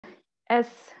As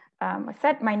I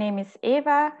said, my name is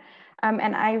Eva,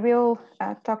 and I will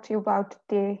talk to you about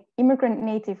the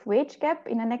immigrant-native wage gap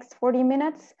in the next 40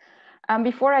 minutes.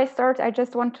 Before I start, I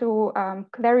just want to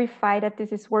clarify that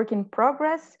this is work in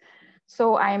progress.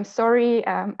 So I am sorry,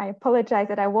 I apologize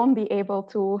that I won't be able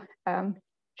to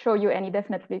show you any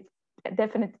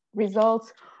definite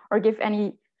results or give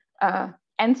any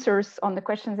answers on the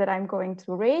questions that I'm going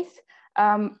to raise.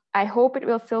 I hope it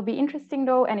will still be interesting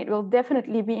though, and it will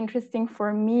definitely be interesting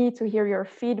for me to hear your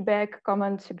feedback,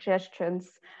 comments,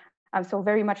 suggestions. I'm so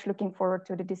very much looking forward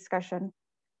to the discussion.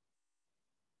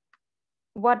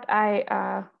 What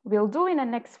I will do in the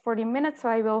next 40 minutes, so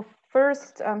I will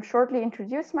first shortly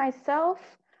introduce myself.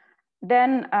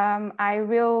 Then I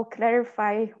will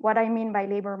clarify what I mean by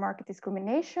labor market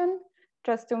discrimination,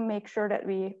 just to make sure that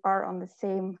we are on the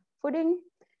same footing.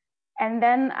 And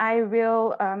then I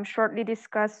will shortly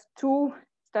discuss two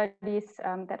studies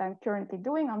that I'm currently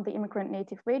doing on the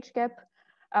immigrant-native wage gap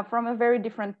from a very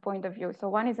different point of view. So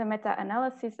one is a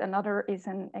meta-analysis, another is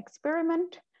an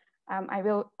experiment. I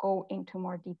will go into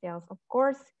more details, of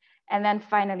course. And then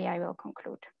finally, I will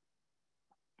conclude.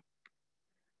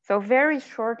 So very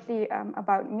shortly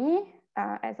about me,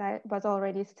 as I was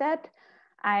already said,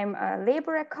 I'm a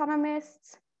labor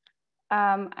economist.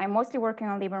 I'm mostly working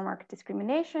on labor market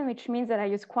discrimination, which means that I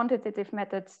use quantitative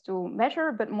methods to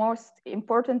measure, but most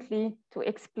importantly, to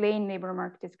explain labor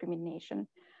market discrimination.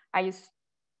 I use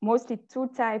mostly two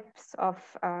types of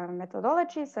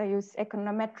methodologies. I use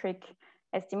econometric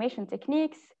estimation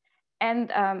techniques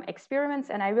and experiments,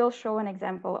 and I will show an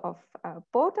example of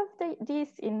both of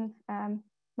these in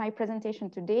my presentation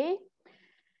today.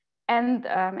 And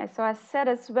so as said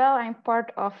as well, I'm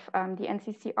part of the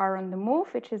NCCR on the Move,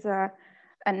 which is a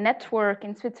network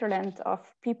in Switzerland of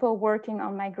people working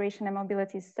on migration and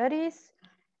mobility studies.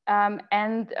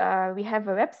 And we have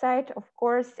a website, of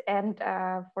course, and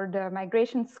for the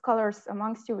migration scholars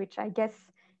amongst you, which I guess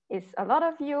is a lot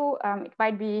of you, it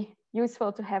might be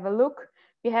useful to have a look.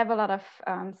 We have a lot of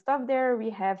stuff there. We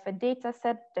have a data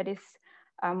set that is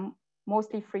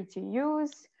mostly free to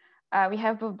use. We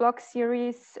have a blog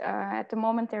series. At the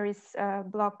moment, there is a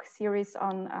blog series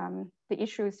on the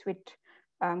issues with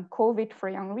COVID for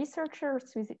young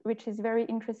researchers, which is very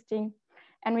interesting.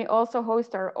 And we also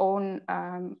host our own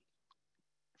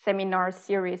seminar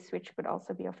series, which could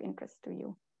also be of interest to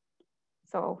you.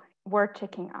 So worth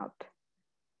checking out.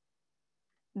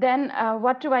 Then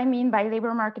what do I mean by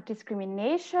labor market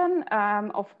discrimination?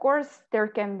 Of course, there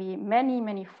can be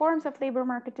many forms of labor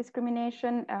market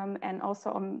discrimination and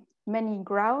also on many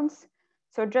grounds.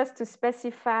 So just to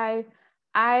specify,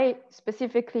 I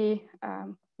specifically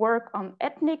work on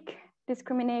ethnic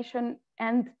discrimination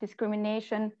and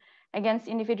discrimination against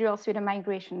individuals with a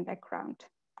migration background.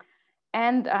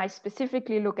 And I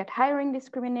specifically look at hiring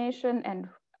discrimination and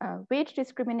wage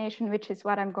discrimination, which is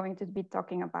what I'm going to be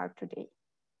talking about today.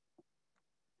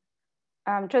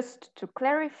 Just to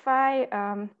clarify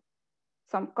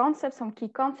some key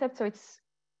concepts. So it's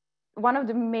one of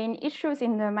the main issues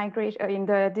in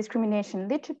the discrimination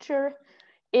literature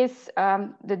is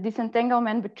the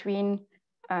disentanglement between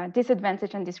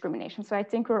disadvantage and discrimination. So I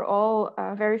think we're all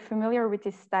very familiar with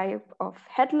this type of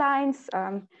headlines.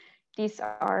 These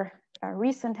are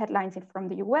recent headlines from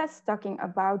the US talking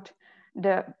about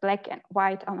the black and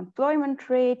white unemployment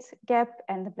rate gap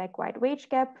and the black-white wage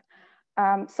gap.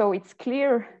 So it's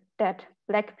clear that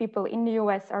Black people in the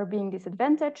US are being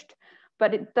disadvantaged,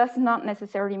 but it does not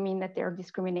necessarily mean that they're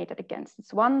discriminated against.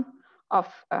 It's one of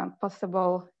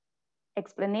possible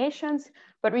explanations,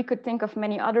 but we could think of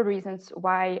many other reasons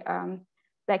why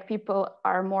Black people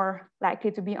are more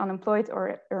likely to be unemployed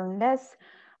or earn less.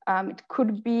 It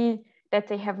could be that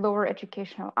they have lower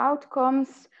educational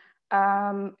outcomes.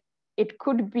 It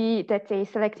could be that they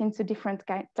select into different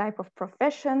type of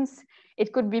professions.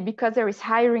 It could be because there is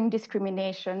hiring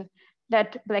discrimination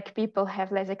that Black people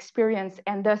have less experience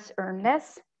and thus earn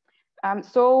less.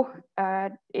 So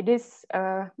it is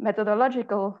a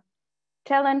methodological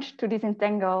challenge to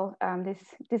disentangle this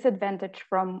disadvantage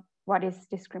from what is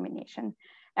discrimination.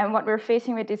 And what we're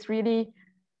facing with is really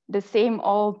the same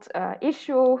old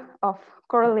issue of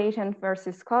correlation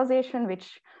versus causation,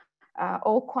 which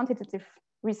all quantitative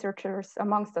researchers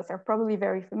amongst us are probably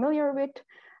very familiar with.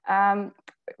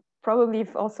 Probably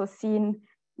you've also seen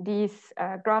these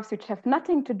graphs which have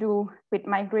nothing to do with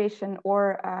migration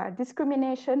or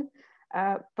discrimination,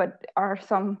 but are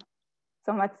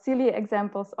somewhat silly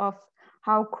examples of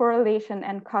how correlation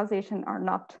and causation are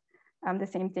not the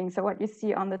same thing. So what you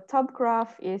see on the top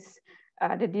graph is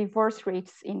the divorce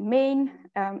rates in Maine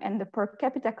and the per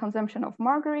capita consumption of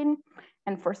margarine.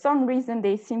 And for some reason,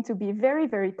 they seem to be very,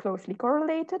 very closely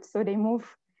correlated. So they move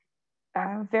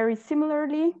very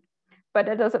similarly. But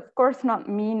that does, of course, not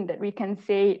mean that we can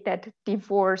say that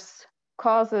divorce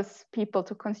causes people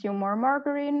to consume more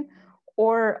margarine,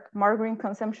 or margarine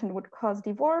consumption would cause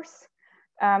divorce.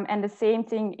 And the same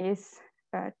thing is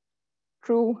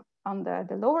true on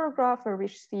the lower graph, where we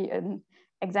see an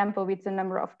example with the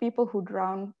number of people who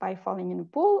drown by falling in a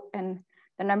pool and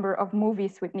the number of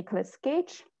movies with Nicolas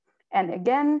Cage. And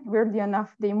again, weirdly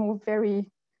enough, they move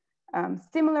very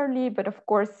similarly, but of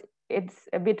course, it's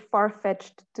a bit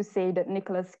far-fetched to say that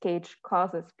Nicolas Cage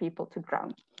causes people to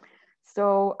drown.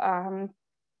 So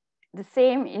the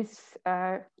same is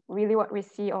really what we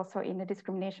see also in the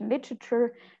discrimination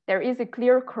literature. There is a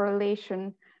clear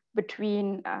correlation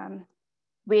between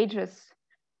wages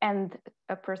and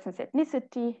a person's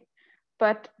ethnicity,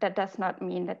 but that does not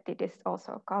mean that it is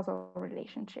also a causal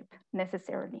relationship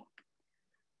necessarily.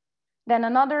 Then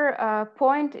another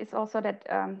point is also that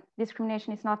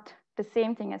discrimination is not the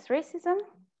same thing as racism.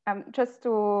 Just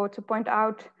to point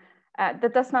out,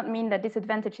 that does not mean that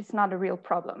disadvantage is not a real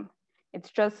problem. It's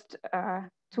just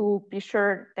to be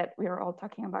sure that we are all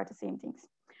talking about the same things.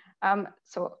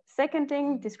 So second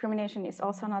thing, discrimination is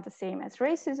also not the same as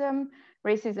racism.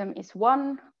 Racism is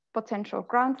one potential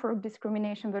ground for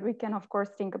discrimination, but we can of course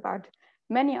think about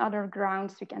many other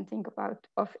grounds. We can think about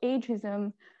of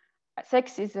ageism,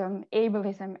 sexism,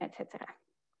 ableism, etc.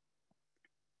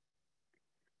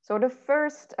 So the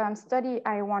first study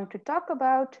I want to talk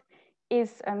about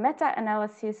is a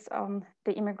meta-analysis on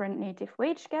the immigrant-native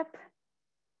wage gap.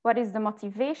 What is the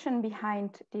motivation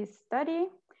behind this study?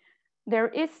 There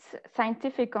is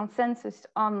scientific consensus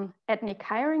on ethnic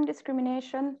hiring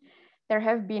discrimination. There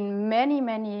have been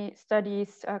many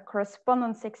studies,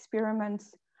 correspondence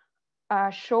experiments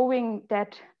showing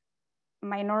that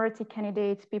minority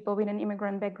candidates, people with an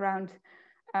immigrant background,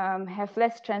 have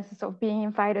less chances of being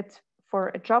invited for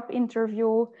a job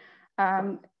interview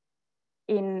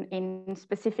in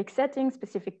specific settings,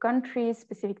 specific countries,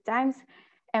 specific times.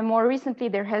 And more recently,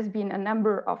 there has been a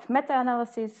number of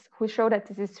meta-analyses who show that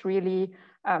this is really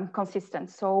consistent.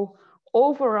 So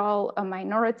overall, a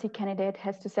minority candidate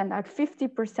has to send out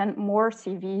 50% more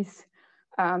CVs,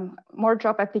 more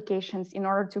job applications in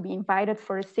order to be invited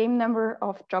for the same number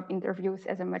of job interviews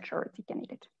as a majority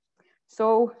candidate.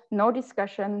 So no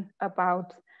discussion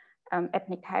about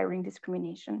ethnic hiring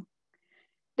discrimination.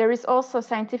 There is also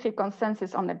scientific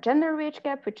consensus on the gender wage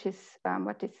gap, which is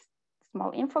what this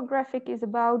small infographic is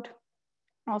about.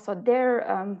 Also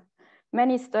there,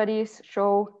 many studies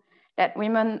show that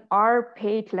women are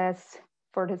paid less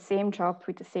for the same job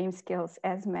with the same skills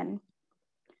as men.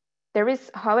 There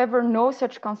is, however, no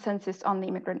such consensus on the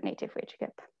immigrant-native wage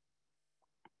gap.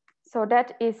 So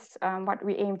that is what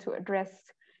we aim to address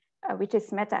with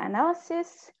this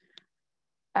meta-analysis.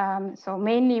 So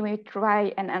mainly we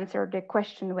try and answer the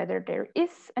question whether there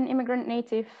is an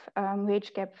immigrant-native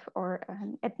wage gap or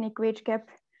an ethnic wage gap.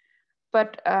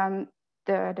 But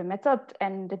the method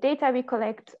and the data we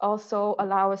collect also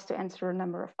allow us to answer a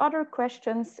number of other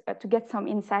questions to get some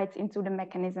insights into the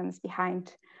mechanisms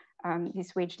behind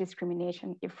this wage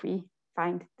discrimination if we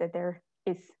find that there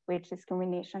is wage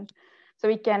discrimination. So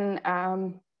we can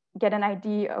get an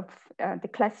idea of the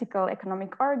classical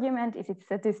economic argument. Is it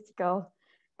statistical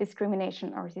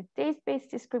discrimination or is it taste-based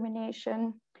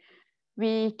discrimination?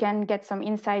 We can get some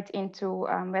insight into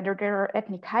whether there are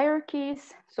ethnic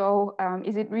hierarchies. So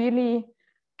is it really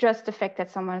just the fact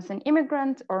that someone is an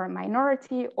immigrant or a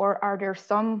minority, or are there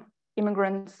some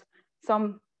immigrants,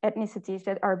 some ethnicities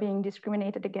that are being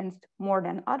discriminated against more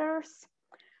than others?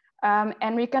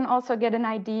 And we can also get an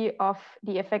idea of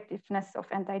the effectiveness of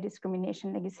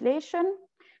anti-discrimination legislation.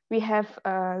 We have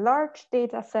a large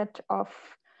data set of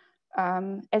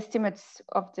estimates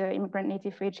of the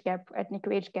immigrant-native wage gap, ethnic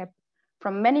wage gap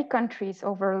from many countries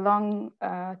over a long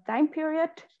time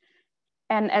period.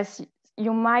 And as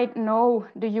you might know,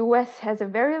 the US has a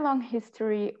very long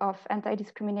history of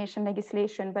anti-discrimination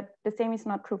legislation, but the same is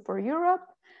not true for Europe.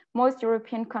 Most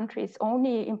European countries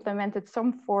only implemented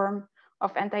some form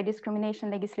of anti-discrimination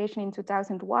legislation in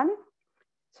 2001.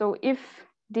 So if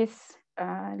this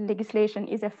legislation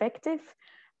is effective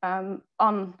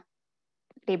on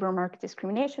labor market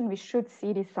discrimination, we should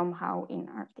see this somehow in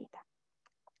our data.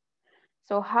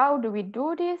 So how do we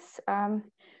do this?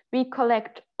 We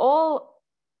collect all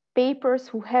papers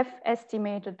who have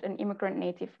estimated an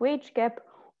immigrant-native wage gap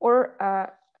or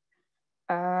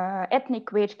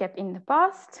ethnic wage gap in the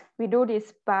past. We do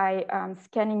this by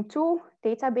scanning two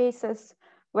databases,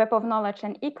 Web of Knowledge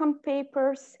and Econ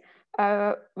papers.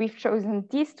 We've chosen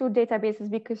these two databases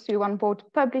because we want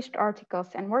both published articles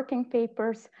and working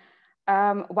papers.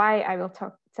 Why I will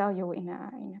tell you in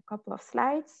a couple of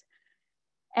slides.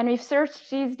 And we've searched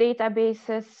these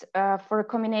databases for a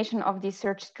combination of these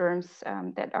search terms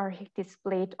that are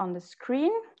displayed on the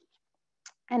screen.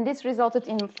 And this resulted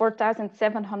in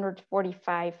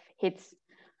 4,745 hits.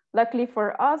 Luckily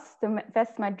for us, the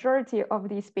vast majority of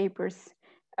these papers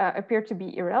appear to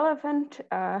be irrelevant.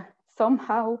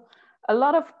 Somehow, a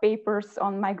lot of papers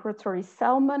on migratory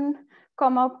salmon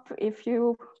come up if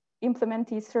you implement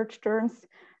these search terms.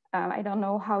 I don't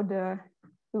know how the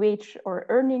wage or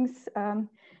earnings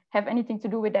have anything to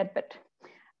do with that, but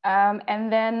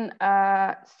and then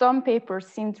some papers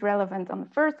seemed relevant on the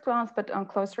first glance, but on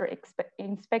closer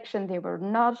inspection, they were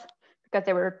not, because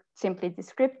they were simply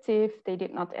descriptive. They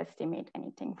did not estimate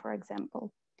anything, for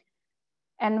example.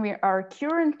 And we are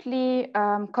currently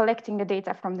collecting the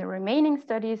data from the remaining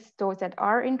studies, those that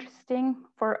are interesting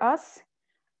for us.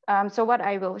 So what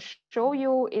I will show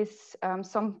you is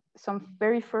some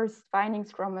very first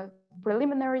findings from a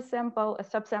preliminary sample, a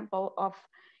subsample of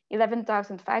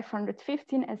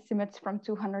 11,515 estimates from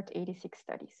 286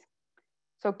 studies.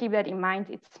 So keep that in mind,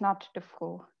 it's not the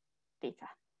full data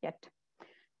yet.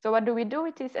 So what do we do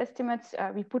with these estimates?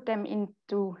 We put them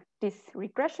into this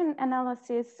regression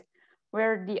analysis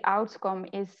where the outcome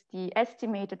is the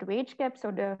estimated wage gap.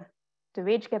 So the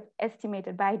wage gap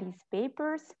estimated by these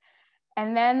papers.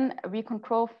 And then we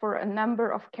control for a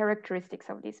number of characteristics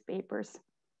of these papers.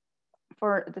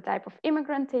 For the type of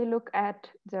immigrant they look at,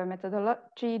 the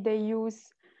methodology they use,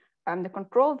 the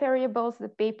control variables the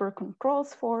paper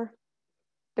controls for,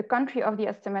 the country of the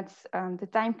estimates, the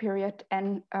time period,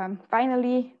 and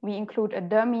finally, we include a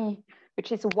dummy,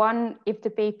 which is one if the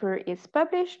paper is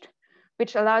published,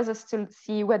 which allows us to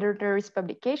see whether there is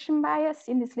publication bias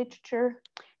in this literature.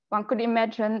 One could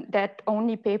imagine that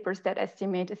only papers that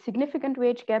estimate a significant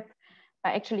wage gap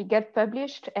actually get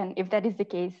published, and if that is the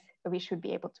case, we should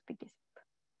be able to pick this up.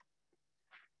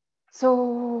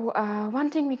 So one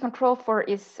thing we control for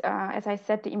is, as I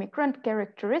said, the immigrant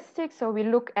characteristics. So we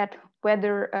look at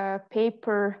whether a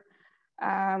paper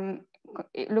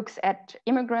it looks at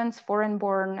immigrants,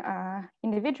 foreign-born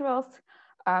individuals,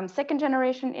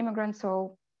 second-generation immigrants,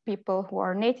 so people who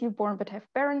are native-born but have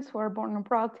parents who are born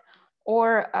abroad,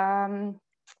 or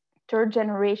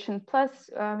third-generation plus,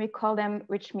 we call them,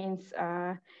 which means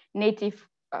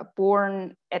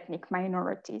native-born ethnic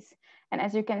minorities. And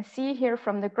as you can see here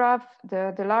from the graph,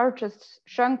 the largest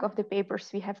chunk of the papers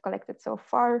we have collected so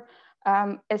far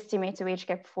estimates a wage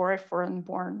gap for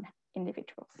foreign-born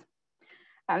individuals.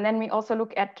 And then we also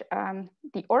look at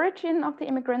the origin of the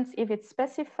immigrants, if it's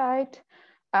specified.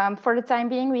 For the time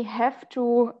being, we have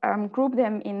to group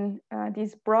them in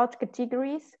these broad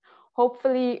categories.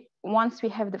 Hopefully, once we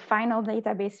have the final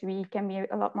database, we can be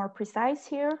a lot more precise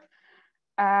here.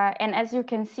 And as you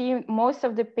can see, most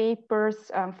of the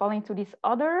papers fall into this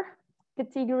other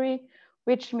category,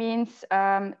 which means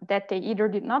that they either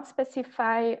did not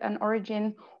specify an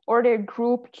origin or they're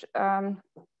grouped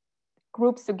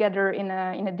groups together in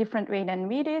a different way than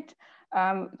we did.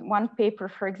 One paper,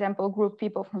 for example, grouped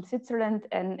people from Switzerland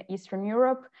and Eastern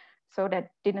Europe, so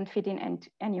that didn't fit in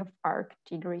any of our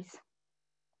categories.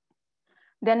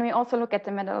 Then we also look at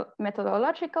the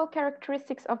methodological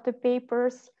characteristics of the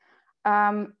papers.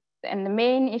 And the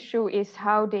main issue is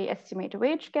how they estimate a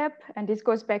wage gap. And this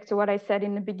goes back to what I said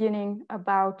in the beginning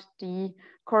about the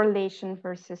correlation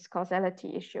versus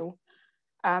causality issue.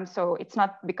 So it's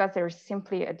not because there's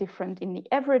simply a difference in the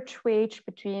average wage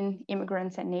between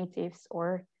immigrants and natives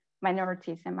or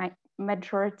minorities and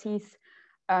majorities,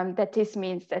 that this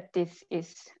means that this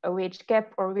is a wage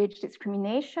gap or wage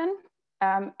discrimination.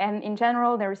 And in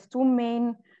general, there's two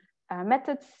main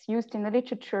methods used in the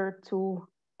literature to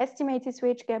estimate this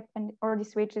wage gap or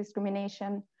this wage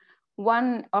discrimination.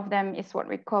 One of them is what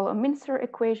we call a Mincer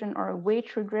equation or a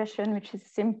wage regression, which is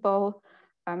simple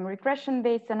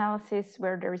regression-based analysis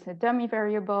where there is a dummy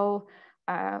variable,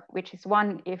 which is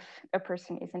one if a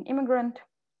person is an immigrant,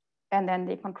 and then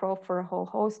they control for a whole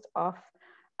host of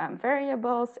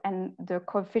variables, and the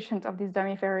coefficient of this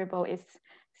dummy variable is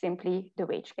simply the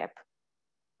wage gap.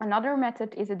 Another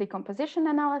method is a decomposition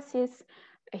analysis.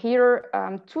 Here,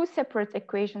 two separate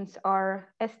equations are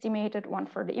estimated, one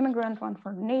for the immigrant, one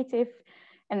for the native,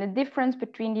 and the difference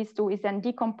between these two is then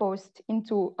decomposed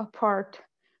into a part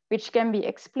which can be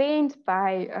explained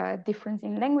by difference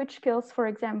in language skills, for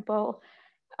example,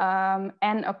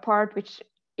 and a part which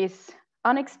is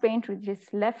unexplained, which is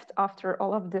left after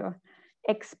all of the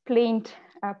explained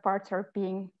parts are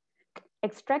being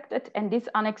extracted. And this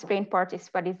unexplained part is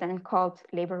what is then called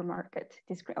labor market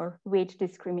or wage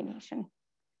discrimination.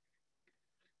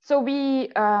 So we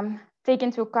take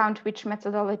into account which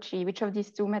methodology, which of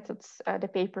these two methods the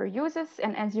paper uses.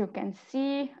 And as you can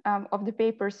see, of the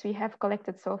papers we have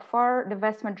collected so far, the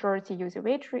vast majority use a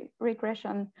wage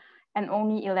regression, and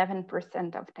only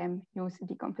 11% of them use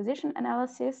decomposition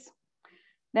analysis.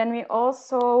 Then we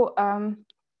also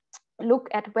look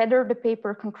at whether the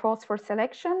paper controls for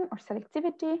selection or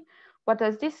selectivity. What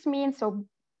does this mean? So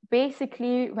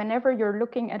basically, whenever you're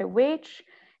looking at a wage,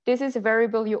 this is a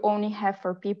variable you only have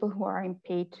for people who are in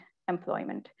paid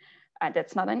employment.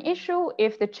 That's not an issue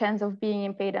if the chance of being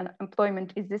in paid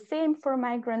employment is the same for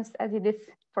migrants as it is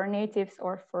for natives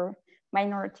or for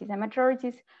minorities and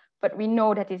majorities. But we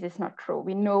know that this is not true.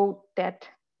 We know that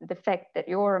the fact that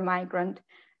you're a migrant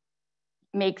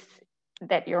makes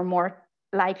that you're more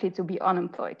likely to be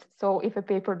unemployed. So if a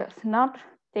paper does not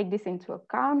take this into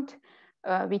account,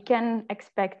 we can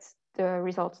expect the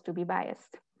results to be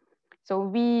biased. So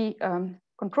we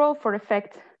control for the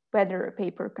fact whether a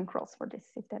paper controls for this,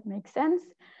 if that makes sense.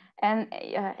 And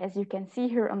as you can see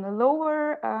here on the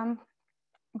lower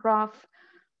graph,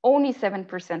 only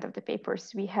 7% of the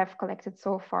papers we have collected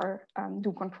so far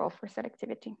do control for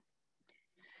selectivity.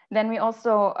 Then we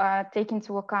also take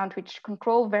into account which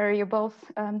control variables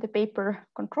the paper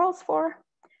controls for.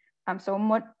 So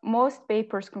most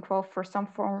papers control for some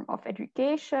form of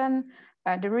education,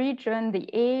 the region, the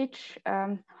age.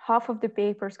 Half of the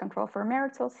papers control for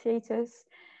marital status.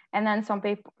 And then some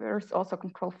papers also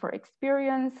control for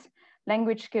experience,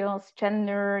 language skills,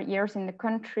 gender, years in the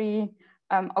country,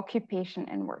 occupation,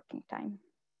 and working time.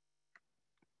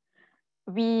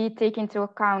 We take into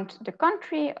account the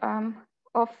country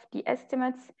of the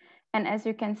estimates. And as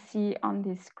you can see on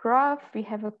this graph, we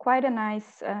have quite a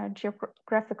nice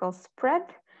geographical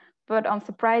spread, but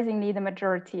unsurprisingly, the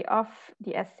majority of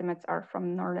the estimates are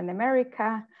from Northern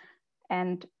America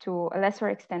and to a lesser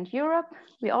extent, Europe.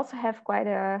 We also have quite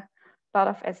a lot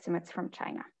of estimates from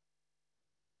China.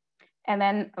 And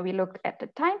then we look at the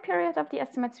time period of the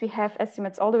estimates. We have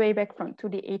estimates all the way back to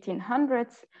the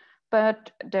 1800s,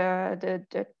 but the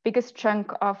biggest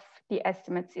chunk of the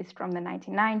estimates is from the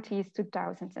 1990s,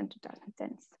 2000s, and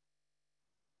 2010s.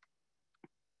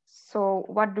 So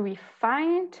what do we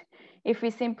find? If we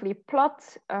simply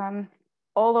plot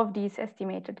all of these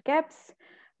estimated gaps,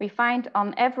 we find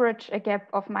on average a gap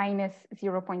of minus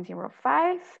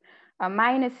 0.05.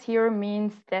 Minus here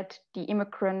means that the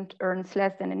immigrant earns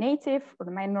less than the native, or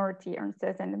the minority earns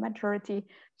less than the majority.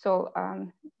 So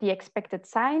the expected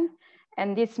sign.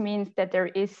 And this means that there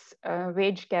is a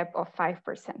wage gap of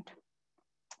 5%.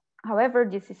 However,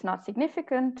 this is not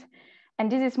significant.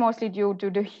 And this is mostly due to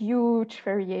the huge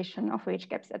variation of wage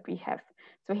gaps that we have.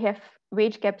 So we have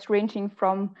wage gaps ranging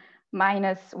from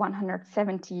minus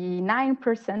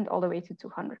 179% all the way to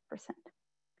 200%.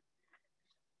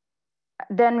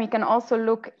 Then we can also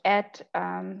look at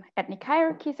ethnic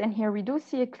hierarchies, and here we do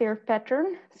see a clear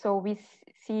pattern. So we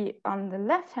see on the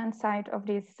left-hand side of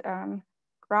this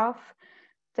graph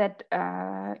that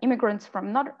immigrants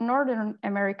from Northern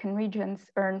American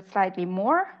regions earn slightly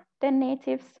more than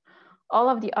natives. All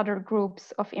of the other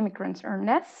groups of immigrants earn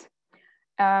less,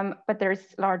 but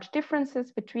there's large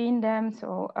differences between them.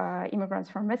 So immigrants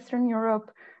from Western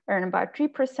Europe earn about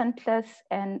 3% less,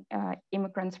 and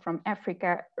immigrants from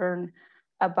Africa earn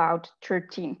about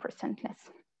 13%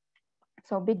 less.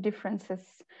 So big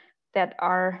differences that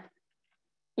are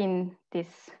in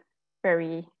this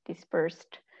very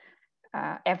dispersed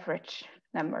average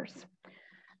numbers.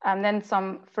 And then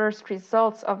some first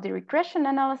results of the regression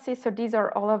analysis. So these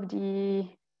are all of the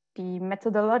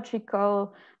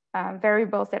methodological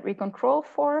variables that we control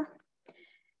for.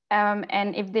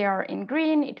 And if they are in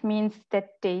green, it means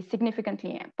that they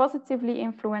significantly and positively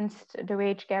influenced the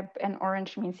wage gap, and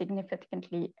orange means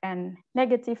significantly and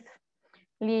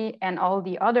negatively, and all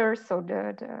the others, so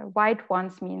the white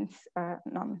ones means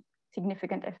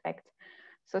non-significant effect.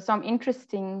 So some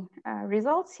interesting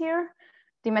results here.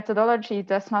 The methodology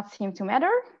does not seem to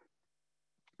matter,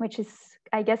 which is,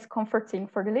 I guess, comforting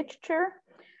for the literature.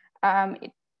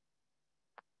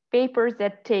 Papers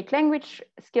that take language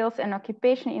skills and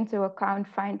occupation into account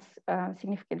finds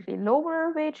significantly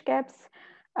lower wage gaps,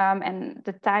 and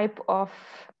the type of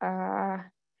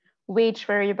wage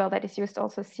variable that is used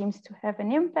also seems to have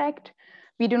an impact.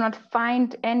 We do not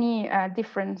find any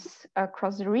difference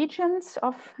across the regions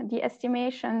of the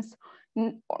estimations,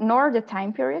 nor the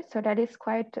time period, so that is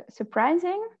quite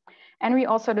surprising. And we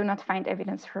also do not find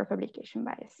evidence for publication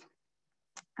bias.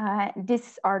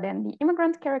 These are then the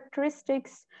immigrant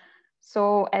characteristics.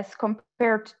 So as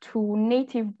compared to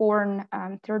native-born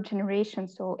third generation,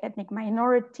 so ethnic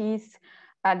minorities,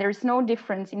 There is no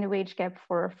difference in the wage gap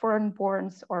for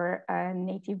foreign-borns or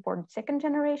native-born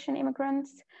second-generation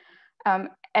immigrants.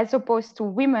 As opposed to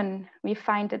women, we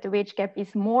find that the wage gap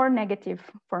is more negative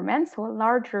for men, so a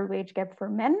larger wage gap for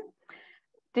men.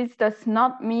 This does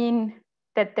not mean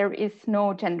that there is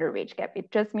no gender wage gap.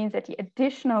 It just means that the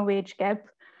additional wage gap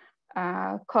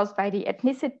caused by the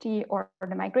ethnicity or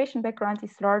the migration background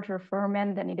is larger for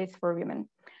men than it is for women.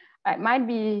 It might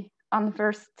be on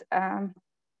first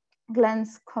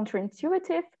glance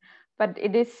counterintuitive, but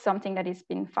it is something that has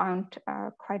been found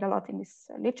quite a lot in this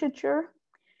literature.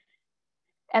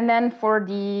 And then for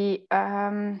the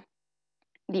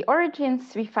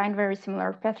origins, we find very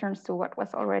similar patterns to what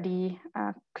was already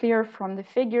clear from the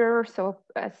figure. So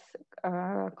as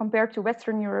compared to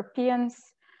Western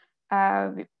Europeans,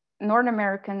 North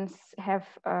Americans have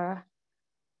a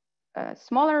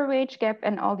smaller wage gap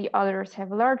and all the others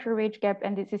have a larger wage gap,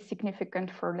 and this is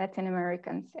significant for Latin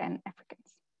Americans and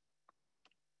Africans.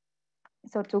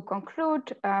 So to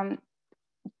conclude,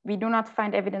 we do not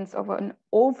find evidence of an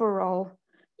overall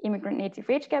immigrant-native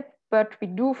wage gap, but we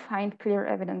do find clear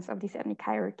evidence of this ethnic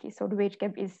hierarchy. So the wage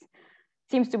gap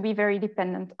seems to be very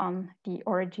dependent on the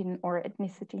origin or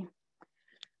ethnicity.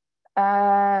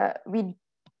 We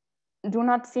do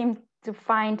not seem to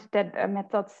find that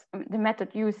the method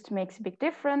used makes a big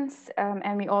difference.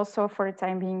 And we also, for the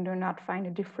time being, do not find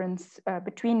a difference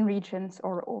between regions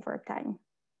or over time.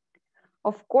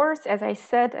 Of course, as I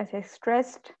said, as I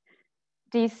stressed,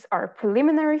 these are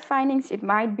preliminary findings. It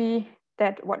might be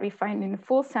that what we find in the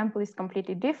full sample is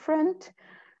completely different.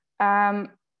 And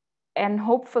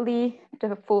hopefully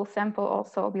the full sample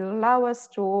also will allow us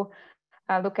to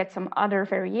look at some other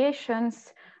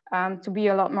variations, to be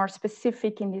a lot more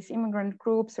specific in these immigrant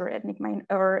groups or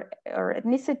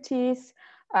ethnicities.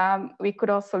 We could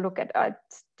also look at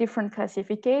different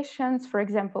classifications, for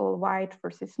example, white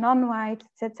versus non-white,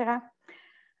 etc.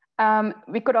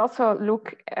 We could also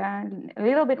look a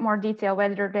little bit more detail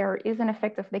whether there is an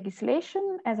effect of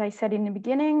legislation, as I said in the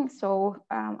beginning. So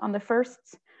on the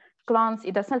first glance,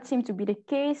 it does not seem to be the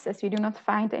case, as we do not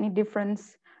find any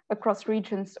difference across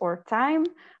regions or time.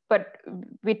 But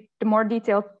with the more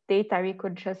detailed data, we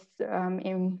could just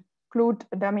include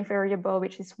a dummy variable,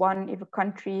 which is one if a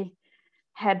country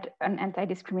had an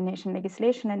anti-discrimination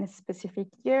legislation in a specific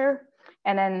year,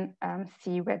 and then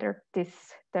see whether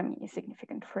this dummy is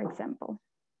significant, for example.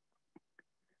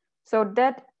 So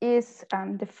that is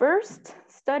the first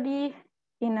study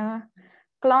in a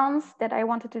glance that I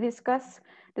wanted to discuss.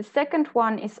 The second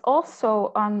one is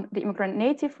also on the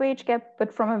immigrant-native wage gap,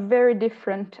 but from a very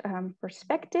different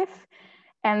perspective.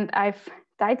 And I've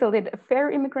titled it A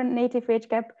Fair Immigrant-Native Wage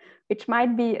Gap, which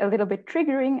might be a little bit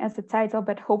triggering as a title,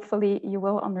 but hopefully you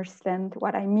will understand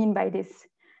what I mean by this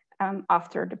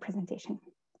after the presentation.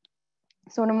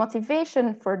 So the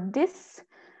motivation for this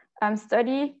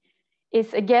study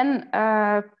is again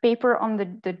a paper on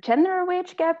the gender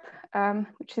wage gap,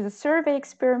 which is a survey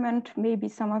experiment. Maybe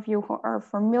some of you who are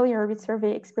familiar with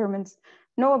survey experiments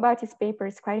know about this paper.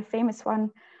 It's quite a famous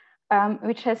one,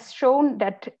 which has shown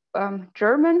that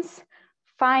Germans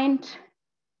find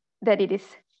that it is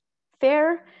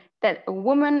fair that a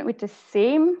woman with the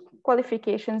same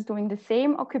qualifications doing the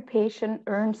same occupation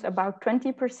earns about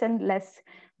 20% less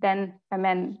than a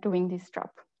man doing this job.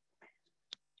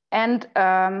 And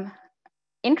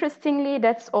interestingly,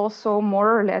 that's also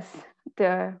more or less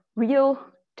the real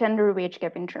gender wage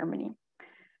gap in Germany.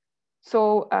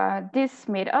 So this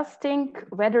made us think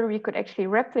whether we could actually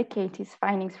replicate these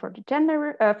findings for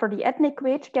the ethnic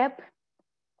wage gap.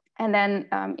 And then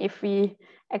if we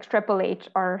extrapolate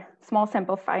our small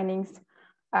sample findings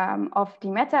of the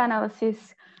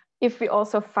meta-analysis, if we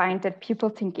also find that people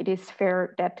think it is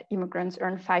fair that immigrants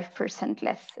earn 5%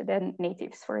 less than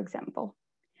natives, for example.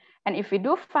 And if we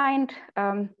do find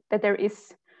that there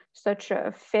is such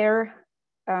a fair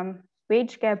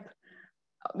wage gap,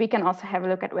 we can also have a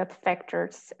look at what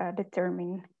factors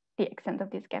determine the extent of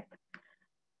this gap.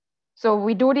 So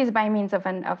we do this by means of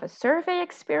a survey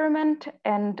experiment.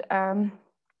 And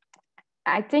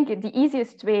I think the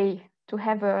easiest way to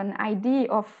have an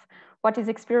idea of what this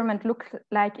experiment looks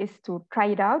like is to try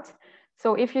it out.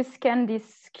 So if you scan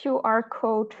this QR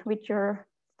code with your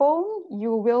phone,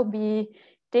 you will be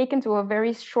taken to a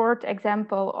very short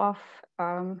example of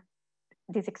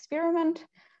this experiment,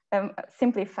 a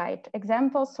simplified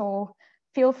example. So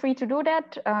feel free to do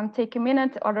that. Take a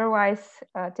minute, otherwise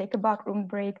take a bathroom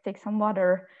break, take some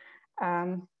water,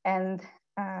 and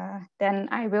then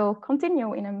I will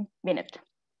continue in a minute.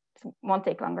 It won't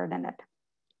take longer than that.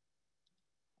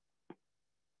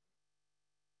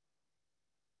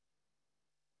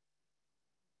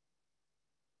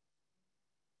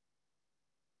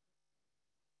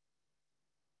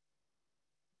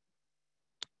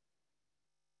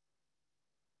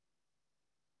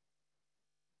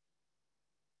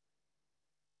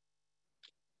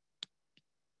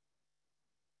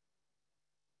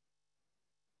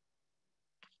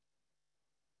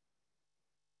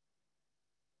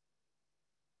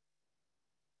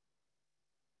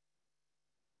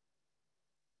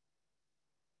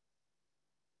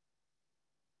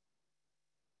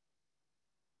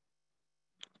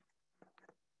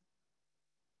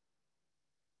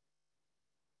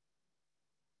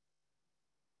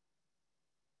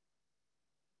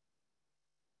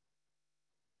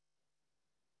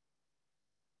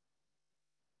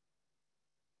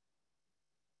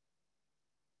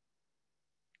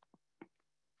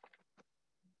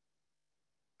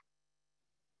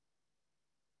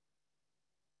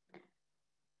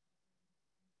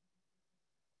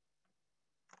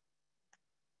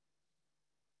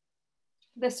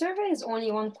 The survey is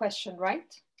only one question, right?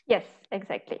 Yes,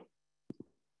 exactly.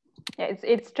 Yeah,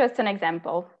 it's just an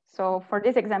example. So for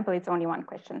this example, it's only one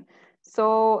question.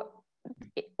 So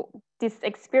this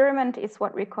experiment is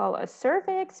what we call a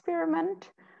survey experiment,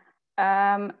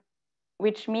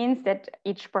 which means that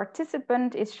each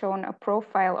participant is shown a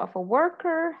profile of a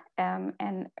worker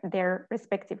and their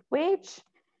respective wage,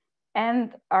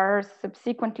 and are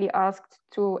subsequently asked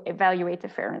to evaluate the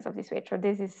fairness of this wage. So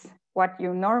this is what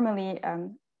you normally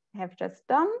have just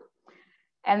done.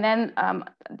 And then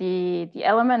the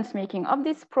elements making up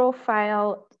this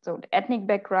profile, so the ethnic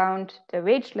background, the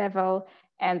wage level,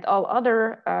 and all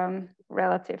other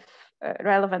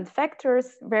relevant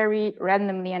factors vary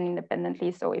randomly and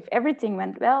independently. So if everything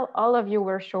went well, all of you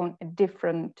were shown a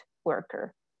different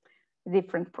worker, a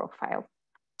different profile.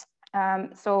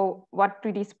 So what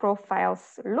do these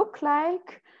profiles look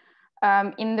like?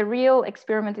 In the real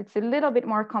experiment, it's a little bit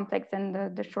more complex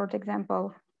than the short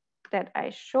example that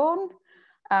I shown.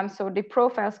 So the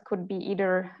profiles could be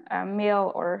either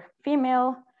male or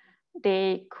female.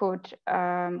 They could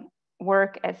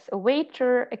work as a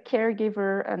waiter, a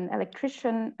caregiver, an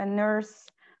electrician, a nurse,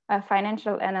 a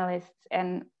financial analyst,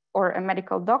 or a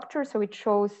medical doctor. So it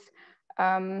shows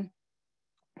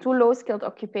 2 low-skilled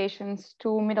occupations,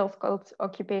 2 middle-skilled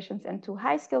occupations, and 2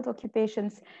 high-skilled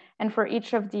occupations. And for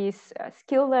each of these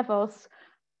skill levels,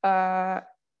 healthcare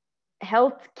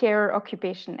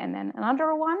occupation and then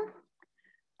another one.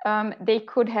 They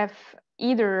could have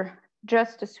either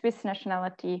just a Swiss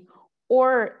nationality,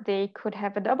 or they could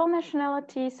have a double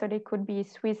nationality. So they could be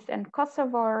Swiss and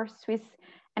Kosovar, Swiss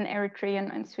and Eritrean,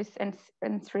 and Swiss and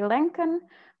Sri Lankan.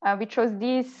 We chose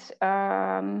these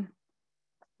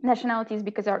nationalities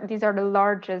because these are the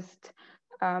largest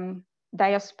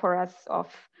diasporas of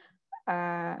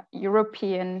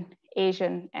European,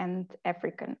 Asian, and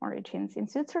African origins in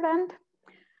Switzerland.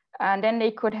 And then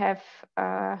they could have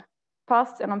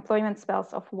past unemployment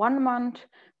spells of 1 month,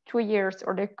 2 years,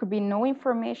 or there could be no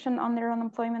information on their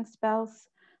unemployment spells.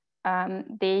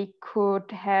 They could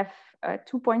have a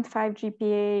 2.5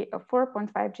 GPA, a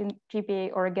 4.5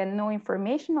 GPA, or again, no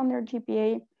information on their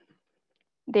GPA.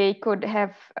 They could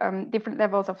have different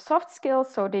levels of soft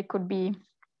skills, so they could be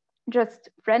just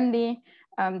friendly.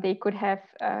 They could have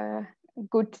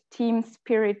good team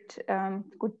spirit,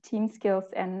 good team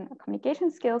skills and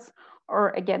communication skills, or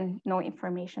again, no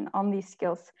information on these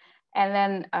skills. And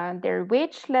then their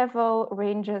wage level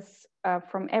ranges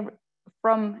from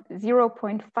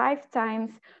 0.5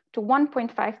 times to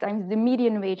 1.5 times the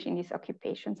median wage in this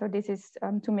occupation. So this is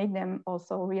to make them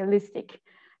also realistic.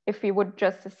 If we would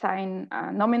just assign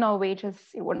nominal wages,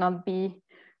 it would not be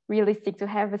realistic to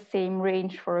have the same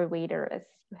range for a waiter as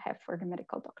you have for the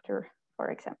medical doctor,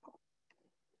 for example.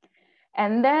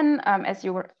 And then, as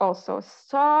you also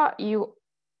saw,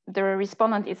 the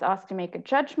respondent is asked to make a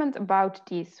judgment about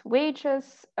these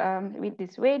wages, with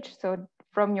this wage. So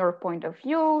from your point of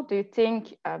view, do you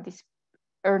think these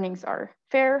earnings are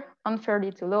fair,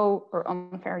 unfairly too low, or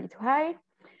unfairly too high?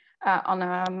 On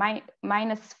a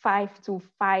 -5 to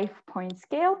 5 point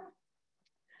scale,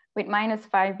 with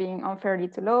 -5 being unfairly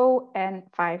too low and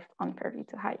 5 unfairly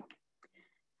too high.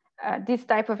 This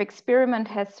type of experiment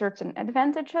has certain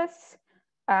advantages.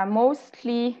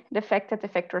 Mostly the fact that the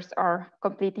factors are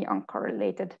completely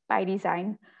uncorrelated by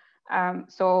design.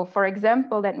 So for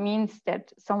example, that means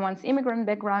that someone's immigrant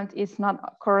background is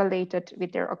not correlated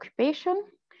with their occupation,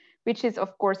 which is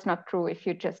of course not true if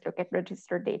you just look at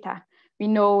registered data. We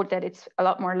know that it's a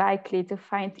lot more likely to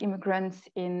find immigrants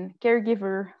in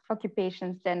caregiver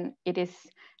occupations than it is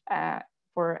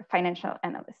for financial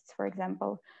analysts, for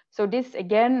example. So this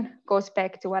again goes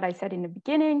back to what I said in the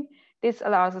beginning. This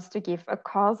allows us to give a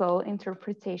causal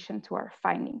interpretation to our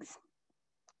findings.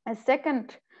 A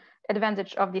second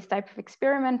advantage of this type of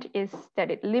experiment is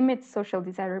that it limits social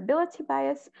desirability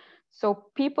bias. So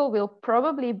people will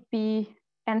probably be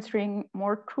answering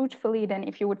more truthfully than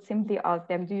if you would simply ask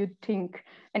them, do you think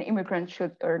an immigrant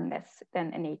should earn less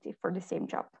than a native for the same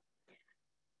job?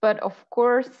 But of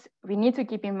course, we need to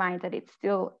keep in mind that it's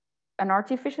still an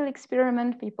artificial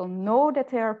experiment. People know that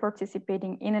they are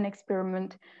participating in an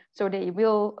experiment, so they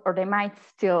will, or they might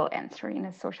still answer in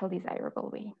a social desirable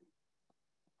way.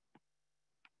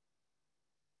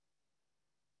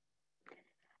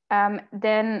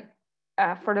 Then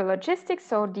for the logistics,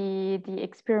 so the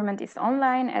experiment is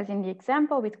online, as in the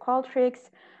example with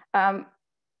Qualtrics.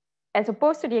 As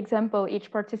opposed to the example,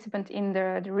 each participant in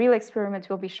the real experiment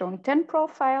will be shown 10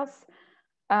 profiles.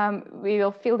 We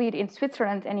will fill it in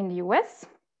Switzerland and in the US.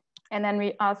 And then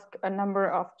we ask a number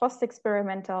of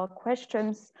post-experimental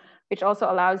questions, which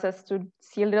also allows us to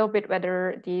see a little bit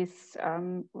whether these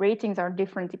ratings are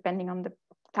different depending on the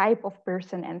type of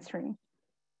person answering.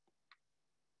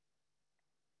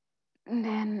 And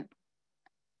then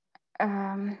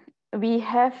we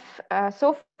have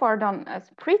so far done a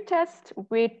pre-test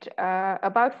with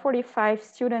about 45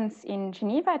 students in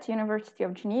Geneva, at the University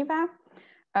of Geneva.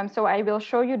 So I will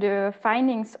show you the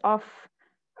findings of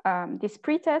this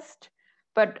pre-test,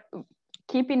 but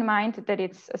keep in mind that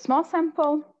it's a small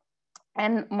sample,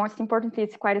 and most importantly,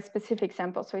 it's quite a specific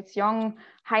sample. So it's young,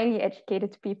 highly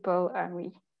educated people.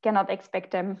 We cannot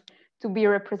expect them to be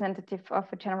representative of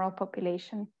a general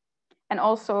population. And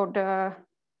also the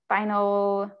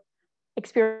final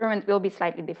experiment will be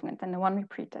slightly different than the one we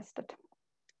pre-tested.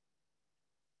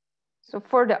 So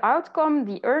for the outcome,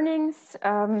 the earnings,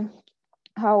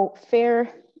 how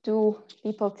fair do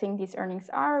people think these earnings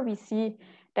are? We see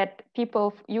that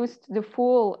people used the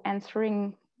full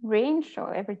answering range, so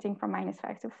everything from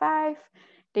 -5 to 5.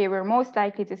 They were most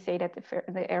likely to say that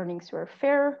the earnings were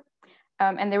fair,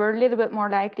 and they were a little bit more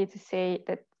likely to say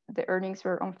that the earnings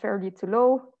were unfairly too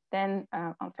low than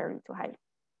unfairly too high.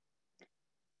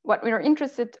 What we are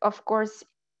interested, of course,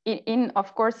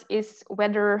 is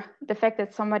whether the fact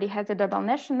that somebody has a double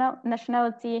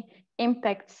nationality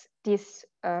impacts this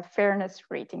fairness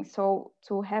rating. So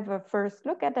to have a first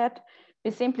look at that,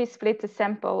 we simply split the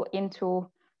sample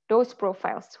into those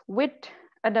profiles with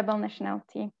a double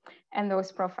nationality and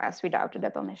those profiles without a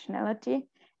double nationality.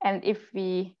 And if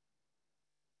we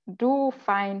do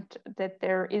find that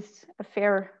there is a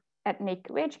fair ethnic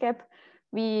wage gap,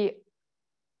 we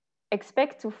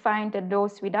expect to find that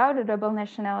those without a double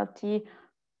nationality,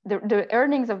 the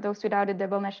earnings of those without a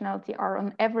double nationality are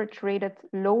on average rated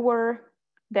lower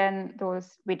than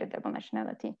those with a double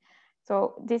nationality.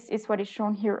 So this is what is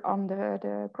shown here on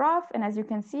the graph. And as you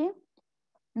can see,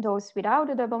 those without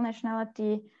a double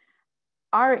nationality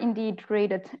are indeed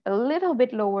rated a little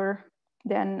bit lower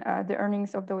than the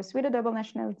earnings of those with a double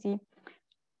nationality.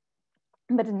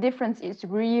 But the difference is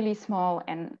really small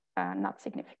and not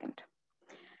significant.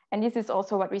 And this is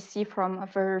also what we see from a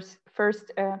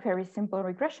first very simple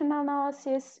regression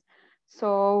analysis.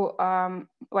 So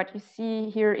what you see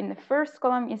here in the first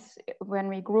column is when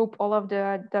we group all of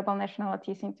the double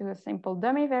nationalities into a simple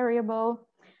dummy variable.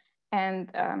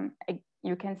 And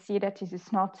you can see that this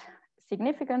is not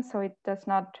significant, so it does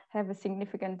not have a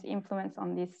significant influence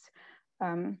on this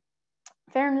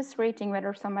fairness rating,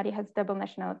 whether somebody has double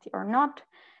nationality or not.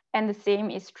 And the same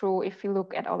is true if you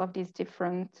look at all of these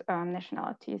different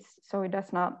nationalities. So it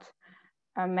does not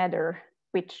matter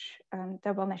which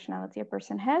double nationality a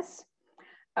person has.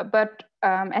 But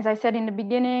as I said in the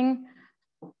beginning,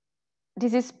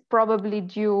 this is probably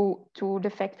due to the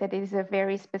fact that it is a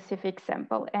very specific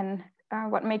sample. And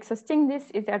what makes us think this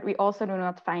is that we also do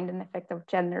not find an effect of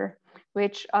gender,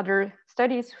 which other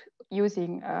studies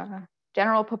using a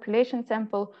general population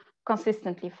sample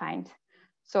consistently find.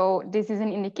 So this is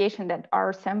an indication that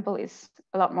our sample is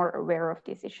a lot more aware of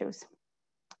these issues.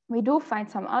 We do find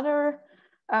some other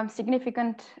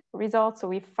significant results. So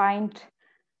we find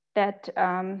that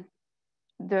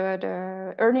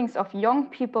the earnings of young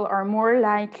people are more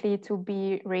likely to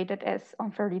be rated as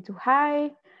unfairly too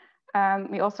high.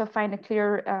 We also find a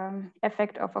clear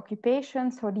effect of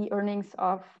occupation. So the earnings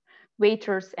of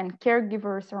waiters and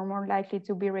caregivers are more likely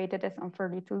to be rated as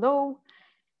unfairly too low.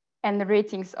 And the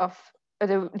ratings of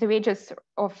the wages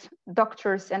of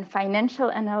doctors and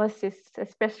financial analysts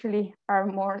especially are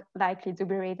more likely to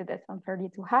be rated as unfairly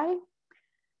too high.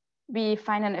 We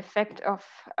find an effect of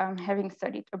having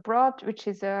studied abroad, which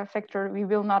is a factor we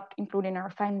will not include in our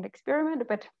final experiment,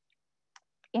 but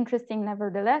interesting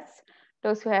nevertheless.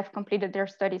 Those who have completed their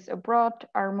studies abroad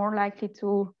are more likely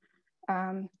to,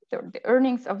 the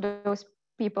earnings of those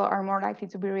people are more likely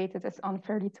to be rated as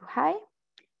unfairly too high.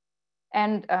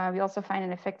 And we also find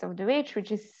an effect of the wage,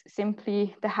 which is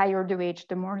simply the higher the wage,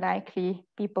 the more likely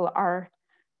people are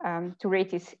to rate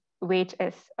this wage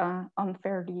as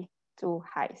unfairly too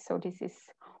high. So this is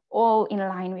all in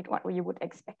line with what you would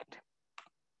expect.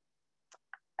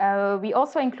 We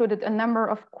also included a number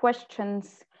of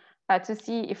questions to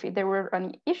see if there were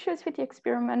any issues with the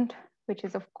experiment, which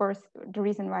is of course the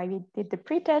reason why we did the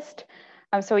pretest.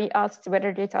 So we asked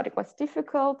whether they thought it was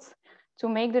difficult to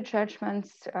make the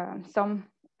judgments.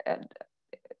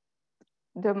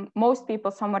 Most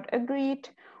people somewhat agreed,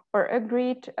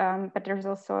 but there's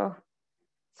also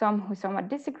some who somewhat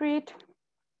disagreed.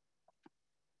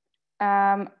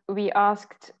 We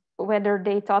asked whether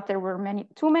they thought there were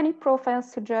too many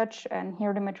profiles to judge, and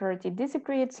here the majority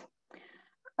disagreed,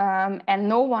 and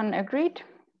no one agreed.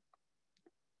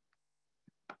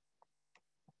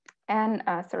 And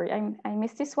sorry, I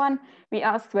missed this one. We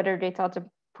asked whether they thought the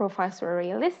profiles were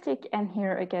realistic, and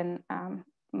here again,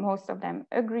 most of them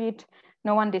agreed.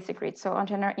 No one disagreed. So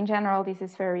in general, this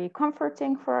is very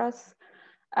comforting for us.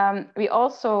 We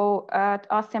also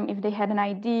asked them if they had an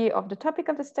idea of the topic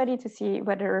of the study to see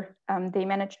whether they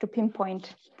managed to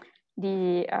pinpoint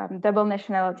the double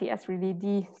nationality as really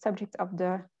the subject of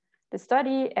the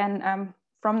study. And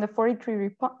from the 43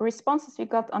 responses we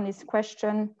got on this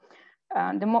question,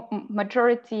 the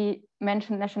majority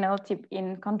mentioned nationality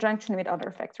in conjunction with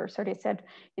other factors. So they said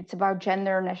it's about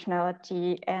gender,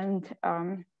 nationality, and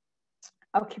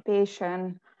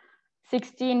occupation.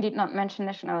 16 did not mention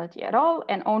nationality at all,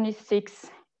 and only 6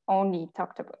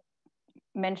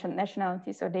 mentioned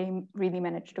nationality. So they really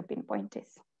managed to pinpoint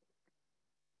this.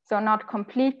 So not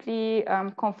completely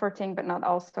comforting, but not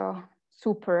also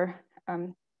super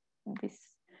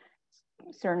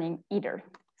discerning either.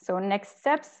 So next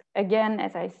steps, again,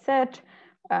 as I said,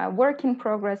 work in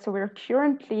progress. So we're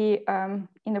currently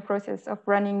in the process of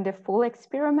running the full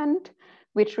experiment,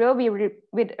 which will be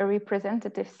with a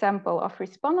representative sample of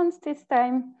respondents this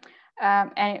time.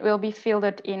 And it will be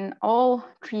fielded in all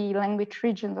 3 language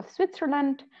regions of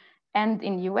Switzerland and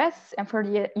in the US. And for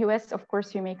the US, of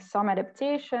course, we make some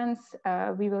adaptations.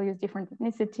 We will use different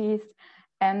ethnicities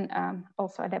and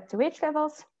also adapt to wage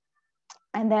levels.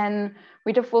 And then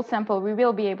with a full sample, we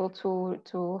will be able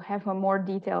to have a more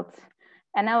detailed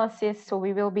analysis. So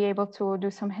we will be able to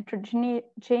do some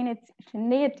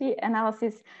heterogeneity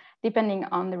analysis depending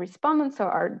on the respondents.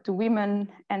 So do women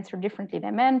answer differently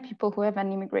than men, people who have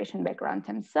an immigration background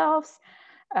themselves?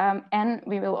 And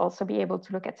we will also be able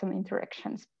to look at some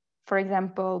interactions, for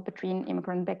example, between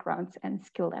immigrant backgrounds and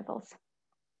skill levels.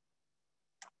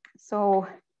 So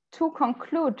to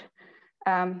conclude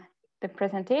the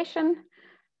presentation,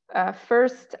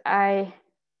 first, I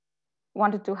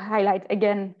wanted to highlight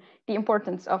again the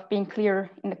importance of being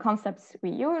clear in the concepts we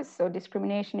use. So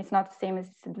discrimination is not the same as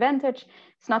disadvantage.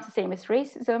 It's not the same as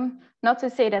racism. Not to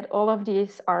say that all of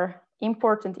these are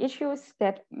important issues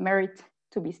that merit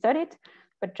to be studied,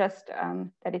 but just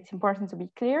that it's important to be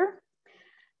clear.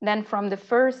 Then from the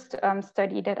first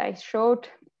study that I showed,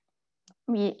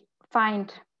 we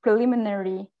find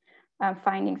preliminary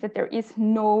findings that there is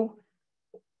no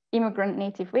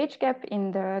immigrant-native wage gap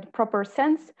in the proper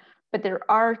sense, but there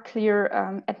are clear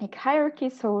ethnic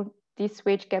hierarchies. So this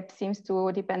wage gap seems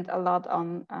to depend a lot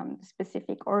on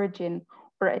specific origin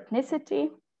or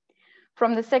ethnicity.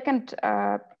 From the second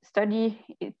study,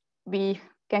 we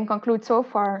can conclude so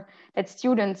far that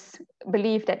students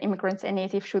believe that immigrants and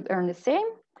natives should earn the same.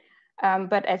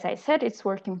 But as I said, it's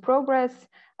work in progress.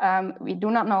 We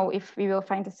do not know if we will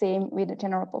find the same with the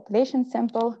general population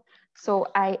sample. So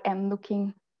I am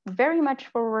looking very much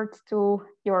forward to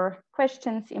your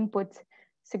questions, input,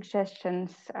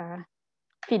 suggestions,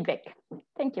 feedback.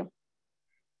 Thank you.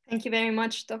 Thank you very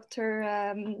much, Dr.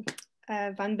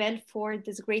 Van Belle, for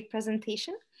this great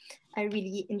presentation. I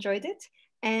really enjoyed it.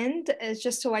 And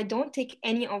just so I don't take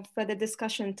any of the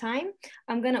discussion time,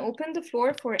 I'm going to open the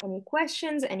floor for any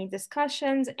questions, any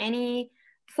discussions, any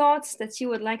thoughts that you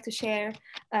would like to share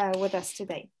with us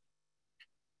today.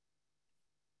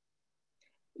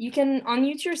 You can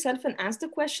unmute yourself and ask the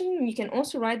question. You can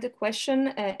also write the question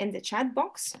in the chat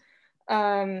box,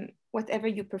 whatever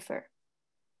you prefer.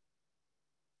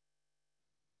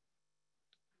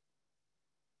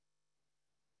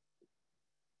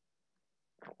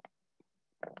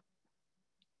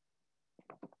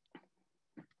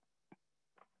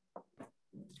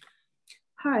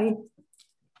 Hi.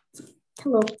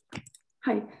 Hello.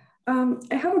 Hi.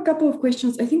 I have a couple of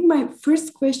questions. I think my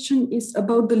first question is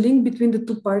about the link between the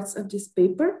 2 parts of this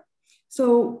paper.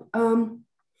 So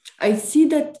I see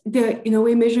that they're in a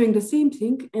way measuring the same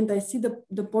thing, and I see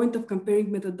the point of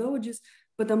comparing methodologies,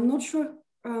 but I'm not sure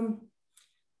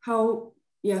how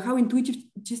intuitive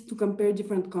it is to compare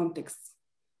different contexts,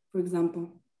 for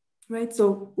example, right?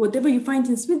 So whatever you find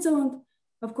in Switzerland,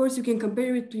 of course, you can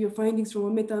compare it to your findings from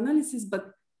a meta-analysis,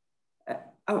 but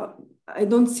I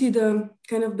don't see the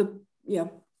kind of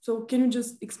So can you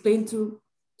just explain to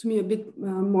me a bit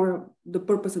more the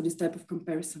purpose of this type of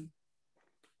comparison?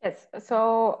 Yes,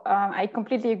 so I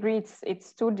completely agree.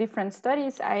 It's 2 different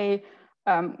studies. I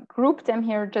grouped them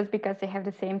here just because they have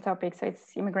the same topic. So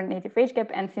it's immigrant-native wage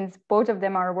gap. And since both of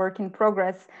them are work in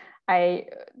progress, I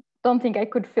don't think I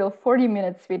could fill 40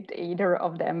 minutes with either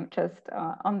of them just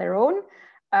on their own.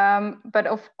 But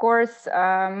of course,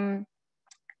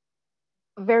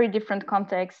 very different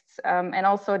contexts and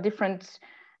also different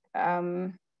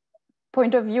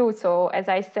point of view. So as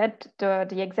I said,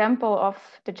 the example of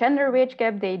the gender wage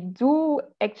gap, they do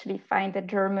actually find that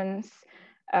Germans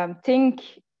think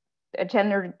a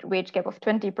gender wage gap of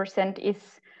 20% is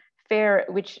fair,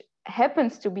 which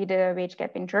happens to be the wage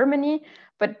gap in Germany,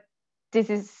 but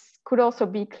could also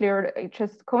be clear,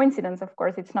 just coincidence, of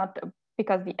course. It's not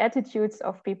because the attitudes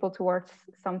of people towards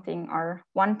something are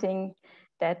wanting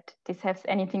that this has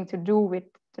anything to do with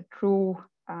the true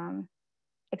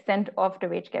extent of the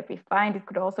wage gap we find. It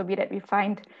could also be that we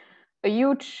find a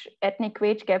huge ethnic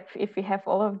wage gap if we have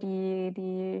all of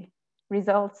the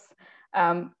results,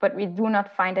 but we do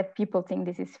not find that people think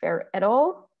this is fair at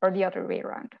all, or the other way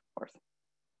around, of course.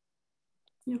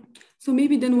 Yeah, so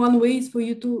maybe then one way is for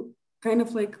you to kind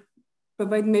of like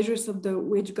provide measures of the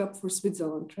wage gap for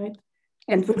Switzerland, right?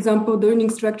 And for example, the earning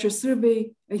structure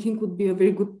survey, I think would be a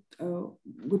very good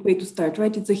way to start,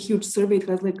 right? It's a huge survey. It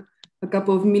has like a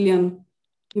couple of million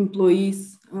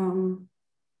employees.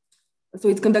 So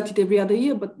it's conducted every other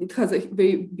year, but it has a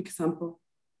very big sample.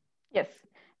 Yes,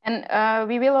 and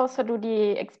we will also do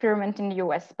the experiment in the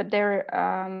US, but there,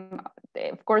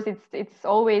 of course, it's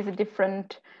always a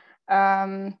different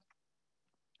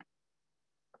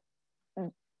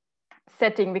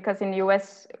setting, because in the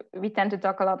US, we tend to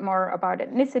talk a lot more about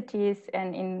ethnicities,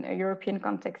 and in a European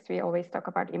context, we always talk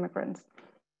about immigrants.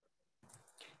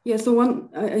 Yeah, so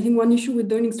I think one issue with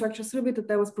the earning structure survey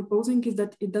that I was proposing is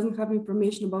that it doesn't have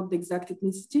information about the exact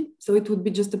ethnicity. So it would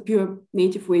be just a pure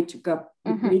native wage gap,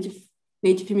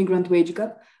 native immigrant wage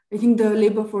gap. I think the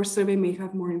labor force survey may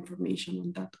have more information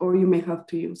on that, or you may have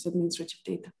to use administrative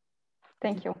data.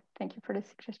 Thank you. Thank you for the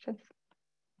suggestions.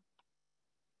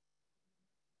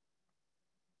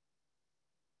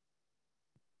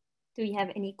 Do we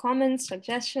have any comments,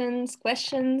 suggestions,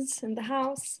 questions in the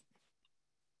house?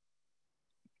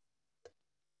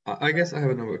 I guess I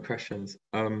have a number of questions.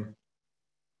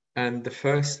 And the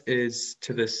first is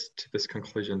to this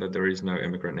conclusion that there is no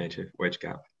immigrant-native wage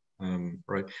gap,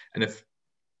 right? And if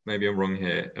maybe I'm wrong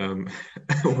here,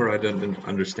 or I don't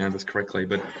understand this correctly,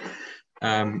 but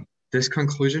this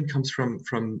conclusion comes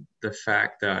from the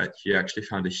fact that you actually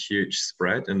found a huge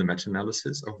spread in the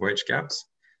meta-analysis of wage gaps.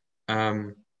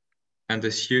 And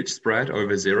this huge spread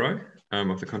over zero,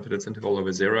 of the confidence interval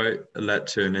over zero, led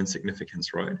to an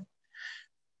insignificance, right?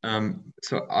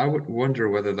 So I would wonder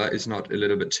whether that is not a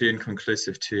little bit too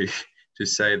inconclusive to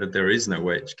say that there is no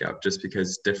wage gap, just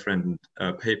because different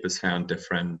papers found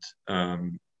different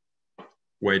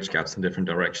wage gaps in different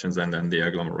directions, and then the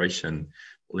agglomeration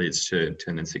leads to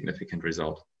an insignificant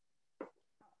result.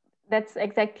 That's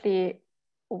exactly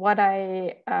what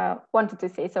I wanted to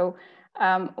say. So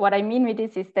what I mean with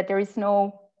this is that there is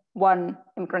no one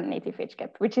immigrant-native wage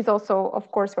gap, which is also,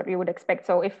 of course, what we would expect.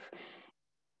 So if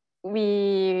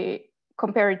we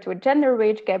compare it to a gender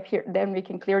wage gap here, then we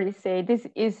can clearly say this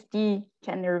is the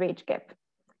gender wage gap,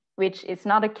 which is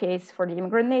not a case for the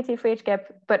immigrant-native wage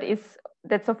gap, but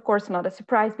that's of course not a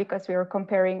surprise, because we are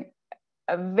comparing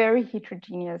a very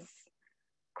heterogeneous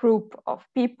group of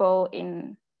people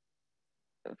in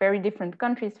very different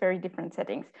countries, very different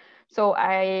settings. So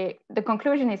the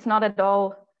conclusion is not at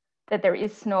all that there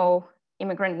is no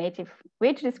immigrant-native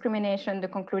wage discrimination. The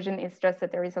conclusion is just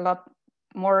that there is a lot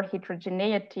more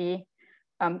heterogeneity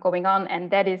going on, and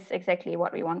that is exactly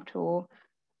what we want to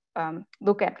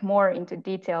look at more into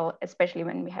detail, especially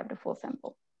when we have the full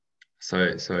sample.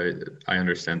 So I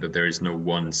understand that there is no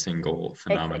one single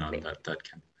phenomenon exactly. that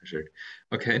can be measured.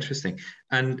 Okay, interesting.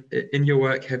 And in your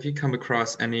work, have you come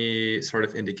across any sort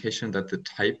of indication that the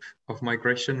type of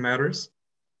migration matters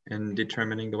in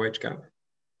determining the wage gap,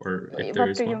 or if there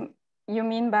is one? You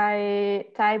mean by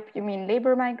type, you mean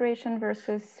labor migration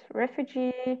versus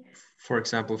refugee? For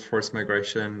example, forced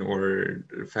migration or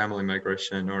family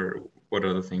migration, or what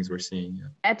other things we're seeing?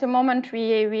 At the moment,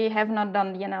 we have not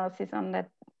done the analysis on that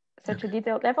such a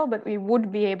detailed level, but we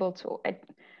would be able to.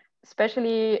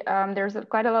 Especially, there's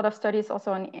quite a lot of studies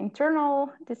also on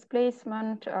internal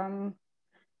displacement,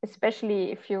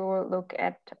 especially if you look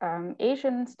at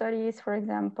Asian studies, for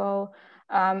example.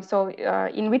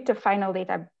 With the final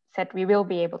data set, we will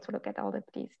be able to look at all of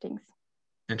these things.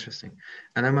 Interesting.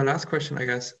 And then my last question, I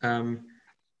guess,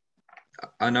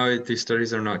 I know these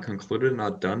studies are not concluded,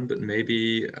 not done, but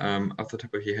maybe off the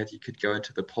top of your head, you could go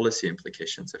into the policy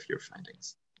implications of your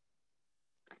findings.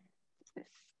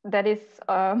 That is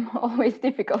always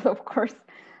difficult, of course.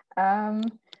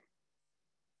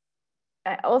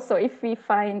 Also, if we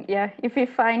find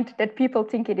that people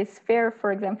think it is fair,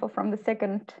 for example, from the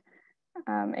second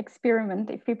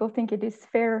experiment, if people think it is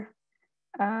fair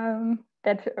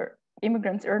that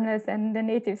immigrants earn less than the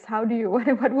natives,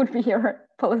 what would be your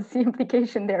policy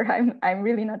implication there? I'm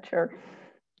really not sure.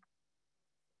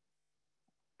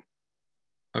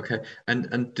 Okay,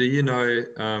 and do you know,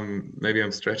 maybe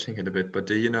I'm stretching it a bit, but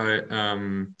do you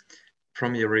know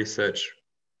from your research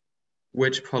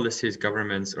which policies,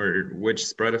 governments, or which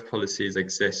spread of policies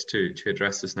exist to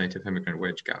address this native immigrant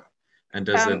wage gap? And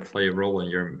does it play a role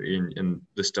in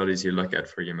the studies you look at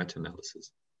for your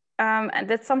meta-analysis? And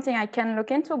that's something I can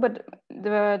look into, but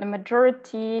the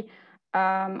majority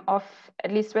of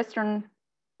at least Western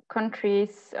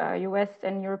countries, US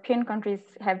and European countries,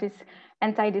 have this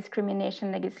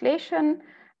anti-discrimination legislation,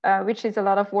 which is a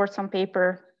lot of words on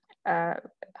paper,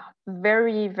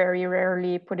 very, very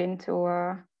rarely put into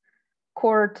a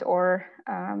court, or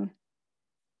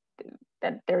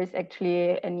that there is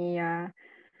actually any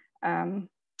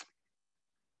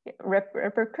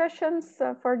repercussions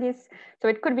for this. So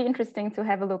it could be interesting to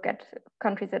have a look at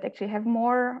countries that actually have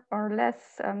more or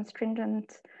less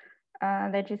stringent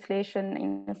legislation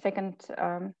in a second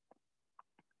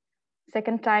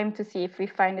time, to see if we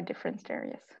find a difference there.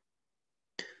 Yes.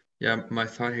 Yeah, my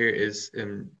thought here is,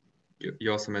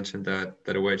 you also mentioned that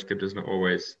a wage gap does not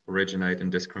always originate in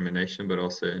discrimination, but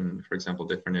also in, for example,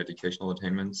 different educational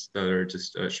attainments that are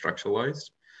just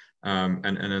structuralized.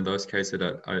 And in those cases,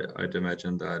 I'd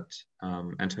imagine that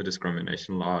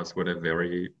anti-discrimination laws would have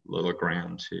very little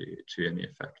ground to any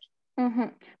effect. Mm-hmm.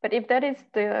 But if that is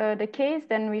the case,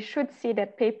 then we should see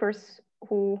that papers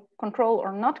who control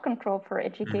or not control for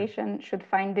education should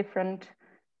find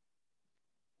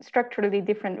structurally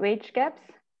different wage gaps,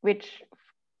 which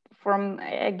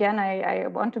again, I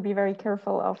want to be very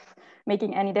careful of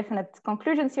making any definite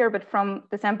conclusions here, but from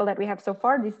the sample that we have so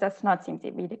far, this does not seem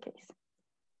to be the case.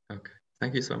 Okay,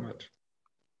 thank you so much.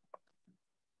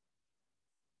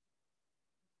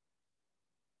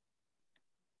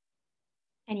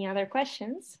 Any other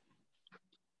questions?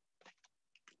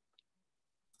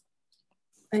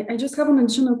 I just have an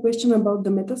additional question about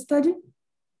the meta-study.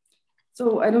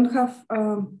 So I don't have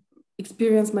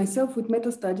experience myself with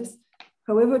meta-studies.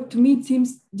 However, to me,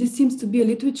 this seems to be a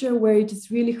literature where it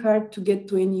is really hard to get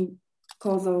to any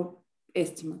causal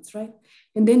estimates, right?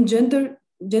 And then gender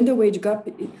wage gap,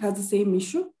 it has the same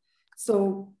issue.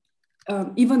 So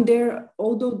even there,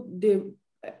 although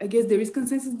I guess there is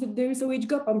consensus that there is a wage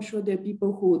gap, I'm sure there are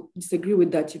people who disagree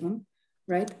with that even,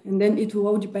 right? And then it will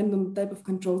all depend on the type of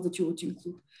controls that you would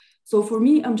include. So for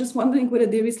me, I'm just wondering whether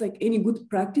there is like any good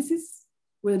practices,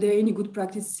 whether there are any good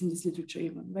practices in this literature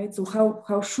even, right? So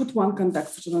how should one conduct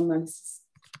such an analysis?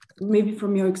 Maybe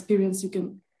from your experience, you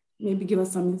can maybe give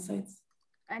us some insights.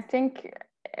 I think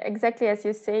exactly as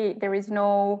you say, there is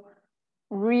no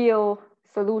real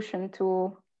solution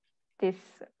to this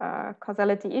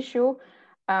causality issue,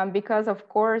 because of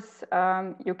course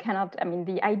you cannot, I mean,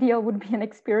 the ideal would be an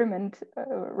experiment,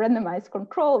 randomized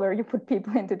control, where you put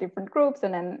people into different groups,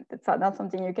 and then it's not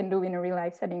something you can do in a real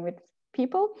life setting with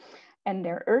people and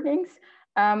their earnings.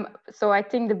 So I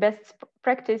think the best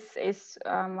practice is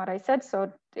what I said.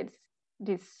 So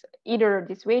it's either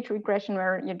this wage regression,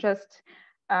 where you just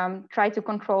try to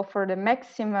control for the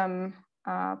maximum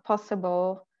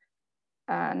possible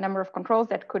number of controls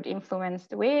that could influence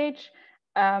the wage,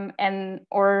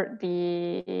 or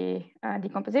the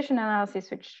decomposition analysis,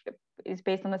 which is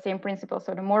based on the same principle.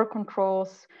 So the more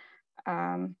controls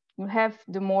you have,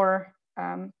 the more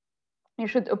you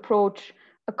should approach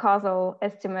a causal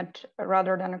estimate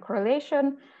rather than a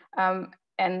correlation.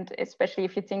 And especially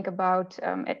if you think about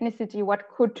ethnicity, what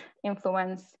could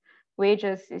influence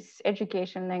wages is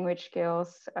education, language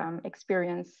skills,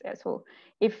 experience. So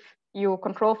if you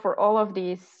control for all of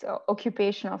these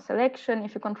occupational selection,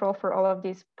 if you control for all of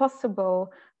these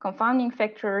possible confounding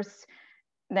factors,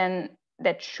 then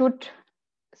that should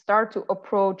start to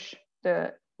approach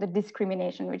the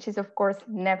discrimination, which is of course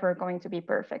never going to be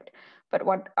perfect. But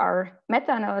what our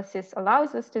meta-analysis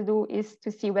allows us to do is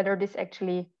to see whether this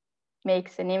actually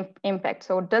makes an impact.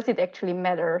 So does it actually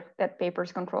matter that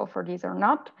papers control for these or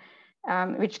not?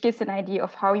 Which gives an idea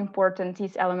of how important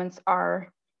these elements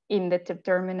are in the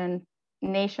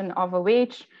determination of a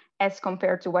wage as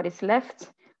compared to what is left,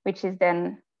 which is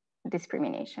then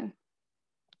discrimination.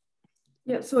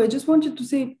 Yeah, so I just wanted to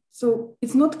say, so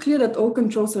it's not clear that all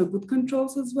controls are good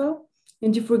controls as well.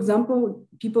 And if, for example,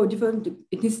 people of different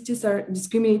ethnicities are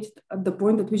discriminated at the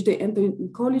point at which they enter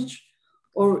in college,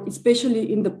 or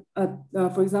especially in the,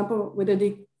 for example, whether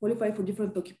they qualify for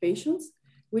different occupations,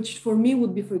 which for me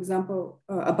would be, for example,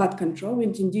 a bad control.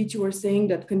 And indeed, you were saying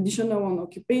that conditional on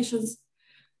occupations,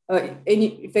 any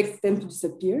effects tend to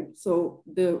disappear. So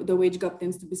the wage gap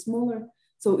tends to be smaller.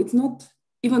 So it's not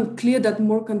even clear that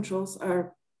more controls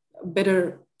are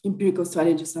better empirical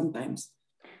strategies sometimes.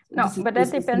 No, but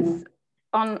that depends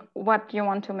on what you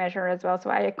want to measure as well. So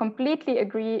I completely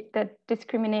agree that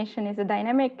discrimination is a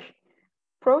dynamic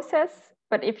process,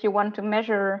 but if you want to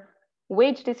measure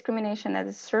wage discrimination at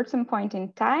a certain point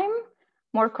in time,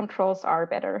 more controls are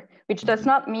better, which does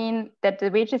not mean that the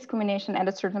wage discrimination at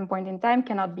a certain point in time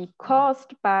cannot be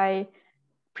caused by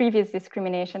previous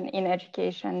discrimination in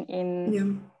education,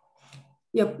 in...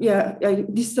 Yeah.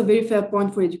 This is a very fair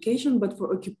point for education, but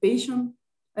for occupation,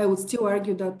 I would still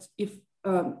argue that if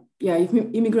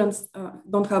immigrants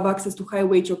don't have access to high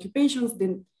wage occupations,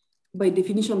 then by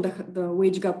definition, the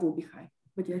wage gap will be high.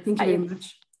 But yeah, thank you very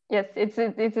much. Yes,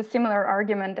 it's a similar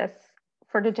argument as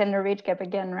for the gender wage gap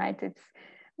again, right?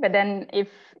 But then if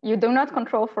you do not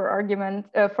control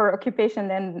for occupation,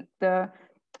 then the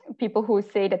people who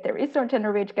say that there is no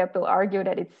gender wage gap will argue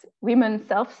that it's women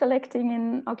self-selecting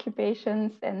in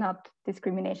occupations and not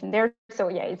discrimination there. So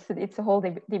yeah, it's a whole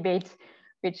debate,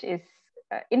 which is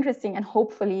interesting, and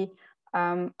hopefully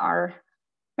our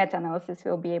meta-analysis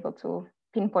will be able to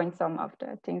pinpoint some of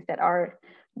the things that are,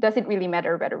 does it really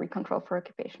matter whether we control for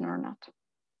occupation or not,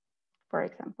 for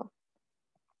example.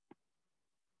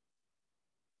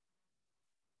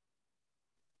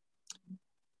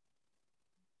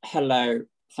 Hello,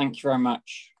 thank you very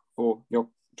much for your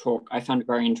talk. I found it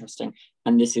very interesting.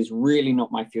 And this is really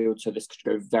not my field, so this could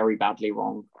go very badly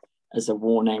wrong. As a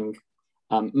warning,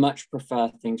 much prefer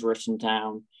things written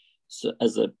down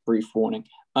as a brief warning.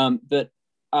 But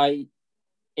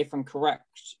if I'm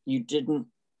correct, you didn't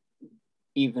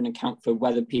even account for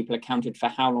whether people accounted for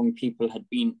how long people had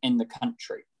been in the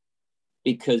country.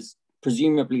 Because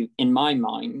presumably, in my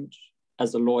mind,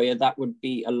 as a lawyer, that would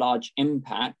be a large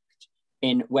impact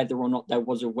in whether or not there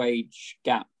was a wage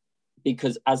gap,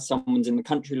 because as someone's in the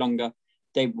country longer,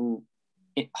 they will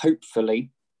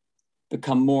hopefully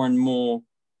become more and more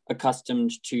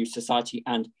accustomed to society,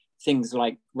 and things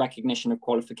like recognition of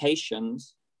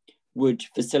qualifications would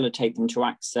facilitate them to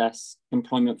access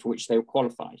employment for which they were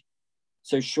qualified.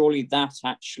 So surely that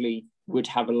actually would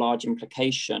have a large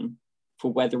implication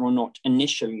for whether or not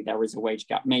initially there is a wage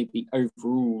gap. Maybe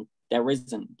overall there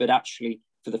isn't, but actually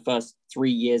for the first 3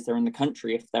 years they're in the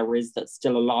country, if there is, that's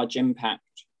still a large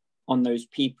impact on those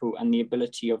people and the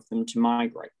ability of them to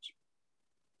migrate.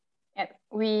 Yeah,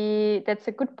 that's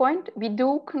a good point. We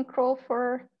do control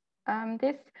for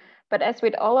this, but as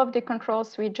with all of the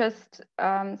controls, we just,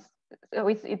 so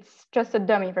it's just a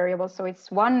dummy variable. So it's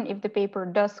 1 if the paper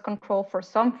does control for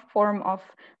some form of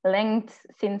length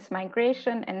since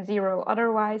migration, and 0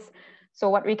 otherwise. So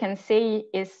what we can say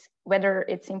is whether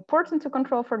it's important to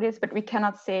control for this, but we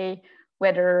cannot say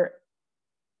whether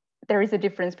there is a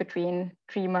difference between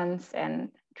 3 months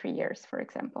and 3 years, for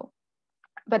example.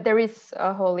 But there is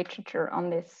a whole literature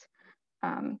on this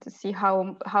to see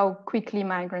how quickly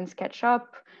migrants catch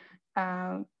up.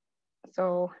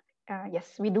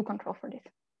 Yes, we do control for this.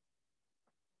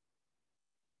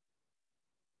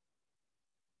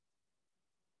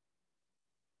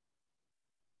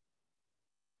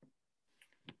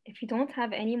 If you don't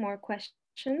have any more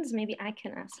questions, maybe I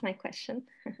can ask my question.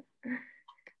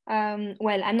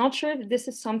 Well, I'm not sure if this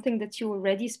is something that you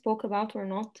already spoke about or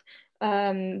not,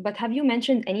 but have you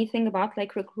mentioned anything about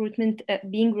like recruitment,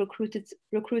 being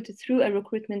recruited through a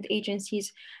recruitment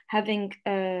agencies having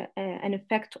an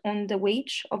effect on the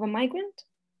wage of a migrant?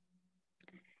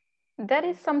 That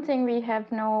is something we have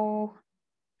no...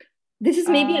 This is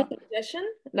maybe a suggestion,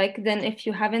 like then if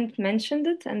you haven't mentioned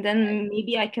it, and then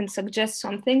maybe I can suggest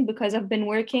something, because I've been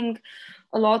working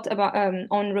a lot about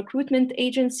on recruitment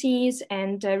agencies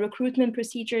and recruitment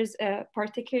procedures,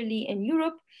 particularly in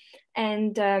Europe.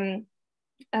 And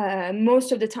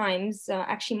most of the times,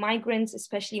 actually migrants,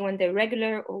 especially when they're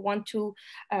regular or want to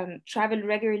travel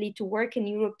regularly to work in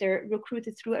Europe, they're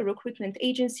recruited through a recruitment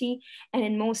agency. And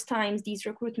in most times, these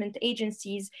recruitment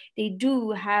agencies, they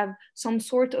do have some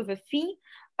sort of a fee.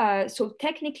 So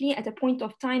technically at a point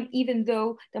of time, even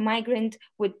though the migrant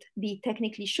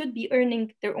should be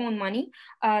earning their own money,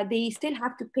 they still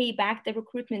have to pay back the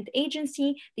recruitment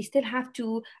agency. They still have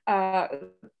to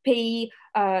pay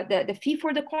the fee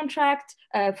for the contract,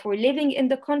 for living in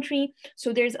the country.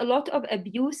 So there's a lot of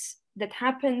abuse that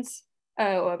happens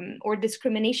or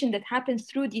discrimination that happens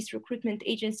through these recruitment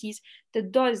agencies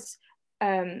that does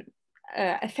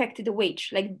affect the wage.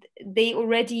 Like they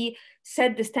already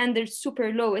set the standards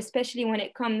super low, especially when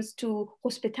it comes to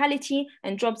hospitality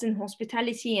and jobs in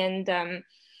hospitality. And they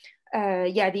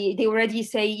already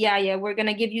say, we're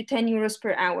gonna give you 10 euros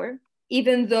per hour,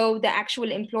 even though the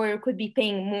actual employer could be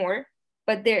paying more.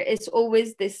 But there is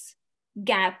always this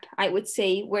gap, I would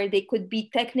say, where they could be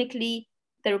technically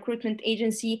the recruitment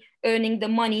agency earning the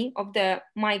money of the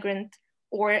migrant,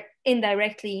 or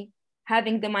indirectly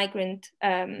having the migrant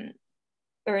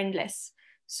earn less.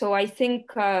 So I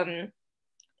think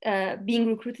being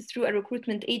recruited through a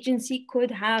recruitment agency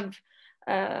could have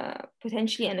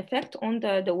potentially an effect on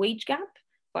the wage gap.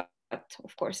 But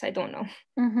of course, I don't know.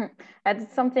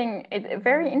 It's something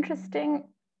very interesting,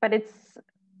 but it's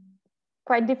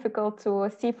quite difficult to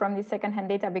see from the secondhand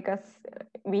data because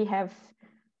we have,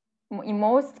 in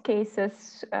most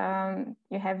cases,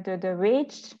 you have the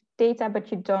wage data,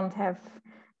 but you don't have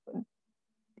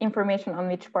information on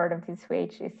which part of this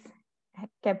wage is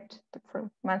kept for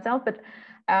oneself. But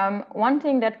one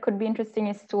thing that could be interesting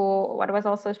is to, what was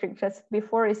also suggested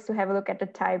before, is to have a look at the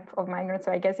type of migrants.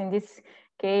 So I guess in this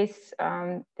case,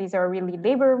 these are really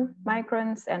labor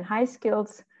migrants and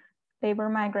high-skilled labor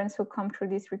migrants who come through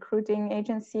these recruiting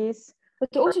agencies.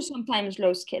 But also sometimes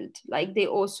low-skilled, like they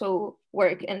also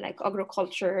work in like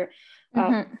agriculture,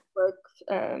 work,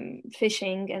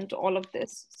 fishing, and all of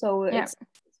this. So it's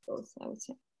both, I would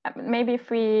say. Maybe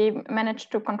if we manage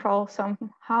to control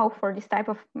somehow for this type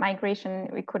of migration,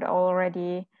 we could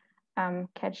already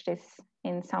catch this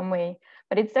in some way.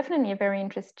 But it's definitely a very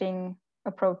interesting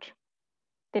approach.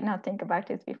 Did not think about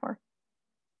this before.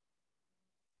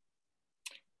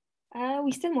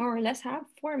 We still more or less have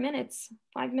 4 minutes,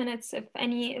 5 minutes, if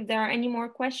there are any more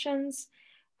questions.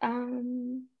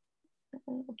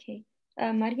 Okay.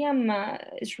 Mariam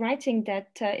is writing that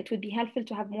it would be helpful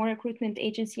to have more recruitment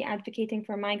agency advocating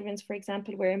for migrants, for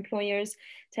example, where employers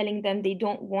telling them they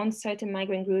don't want certain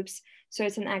migrant groups,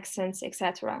 certain accents,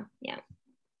 etc. Yeah.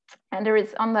 And there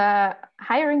is, on the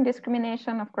hiring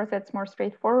discrimination, of course, that's more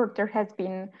straightforward. There has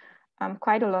been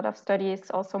quite a lot of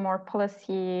studies, also more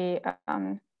policy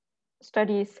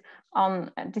studies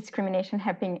on discrimination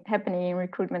happening in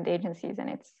recruitment agencies, and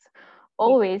it's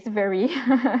always very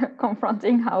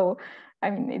confronting how,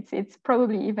 I mean, it's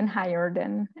probably even higher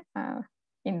than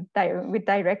with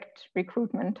direct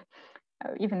recruitment,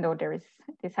 even though there is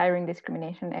this hiring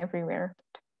discrimination everywhere.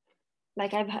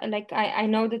 Like I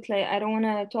know that I don't want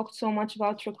to talk so much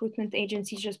about recruitment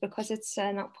agencies just because it's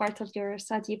not part of your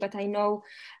study, but I know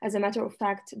as a matter of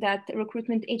fact that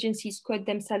recruitment agencies could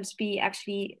themselves be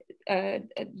actually,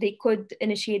 they could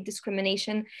initiate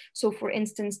discrimination. So for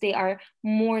instance, they are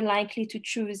more likely to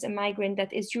choose a migrant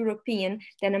that is European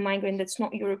than a migrant that's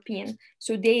not European.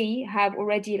 So they have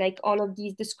already like all of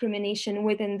these discrimination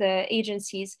within the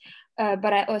agencies.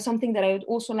 But something that I would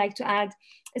also like to add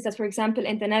is that, for example,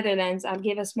 in the Netherlands, I'll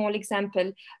give a small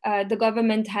example. The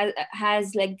government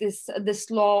has like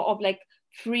this law of like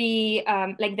free,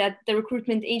 like that the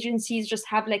recruitment agencies just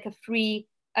have like a free,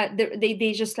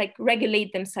 they just like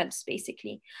regulate themselves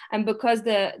basically. And because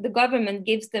the government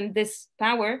gives them this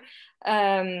power,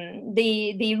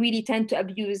 they really tend to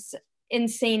abuse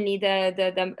insanely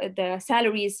the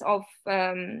salaries of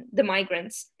the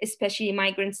migrants, especially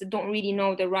migrants that don't really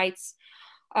know the rights.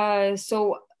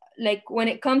 So like when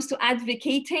it comes to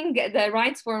advocating the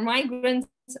rights for migrants,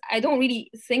 I don't really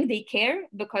think they care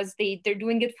because they're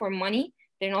doing it for money.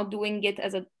 They're not doing it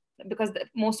because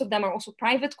most of them are also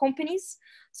private companies,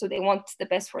 so they want the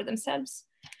best for themselves.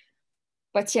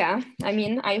 But yeah, I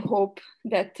mean, I hope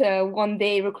that one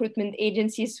day recruitment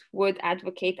agencies would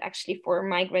advocate actually for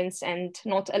migrants and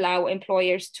not allow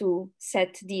employers to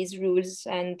set these rules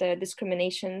and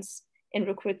discriminations in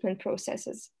recruitment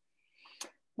processes.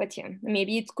 But yeah,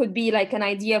 maybe it could be like an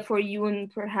idea for you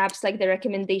and perhaps like the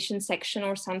recommendation section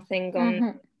or something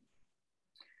on.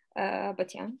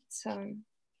 But yeah, so.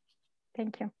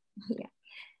 Thank you. Yeah.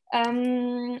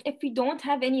 If we don't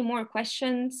have any more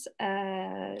questions,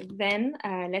 then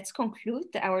let's conclude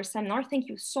our seminar. Thank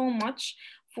you so much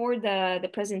for the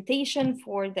presentation,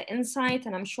 for the insight,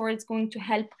 and I'm sure it's going to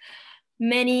help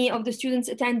many of the students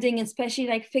attending, especially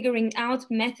like figuring out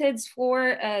methods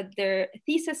for their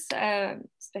thesis,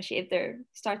 especially if they're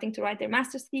starting to write their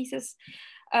master's thesis.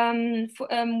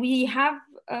 We have,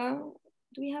 do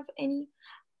we have any?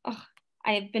 Oh,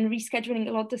 I've been rescheduling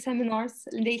a lot of the seminars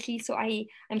lately, so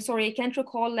I'm sorry, I can't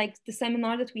recall like the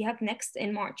seminar that we have next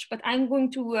in March, but I'm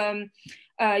going to,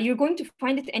 you're going to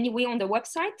find it anyway on the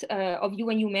website of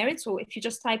unu-merit. So if you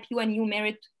just type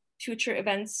unu-merit future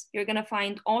events, you're gonna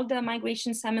find all the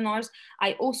migration seminars.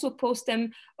 I also post them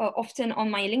often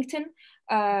on my LinkedIn.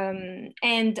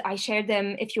 And I share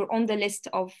them if you're on the list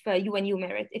of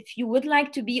unu-merit. If you would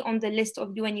like to be on the list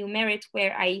of unu-merit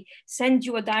where I send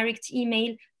you a direct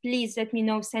email, please let me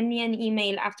know, send me an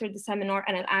email after the seminar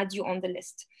and I'll add you on the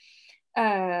list.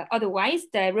 Otherwise,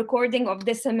 the recording of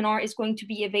this seminar is going to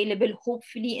be available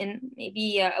hopefully in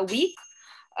maybe a week.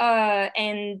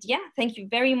 And yeah, thank you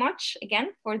very much again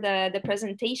for the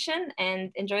presentation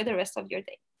and enjoy the rest of your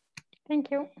day. Thank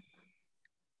you.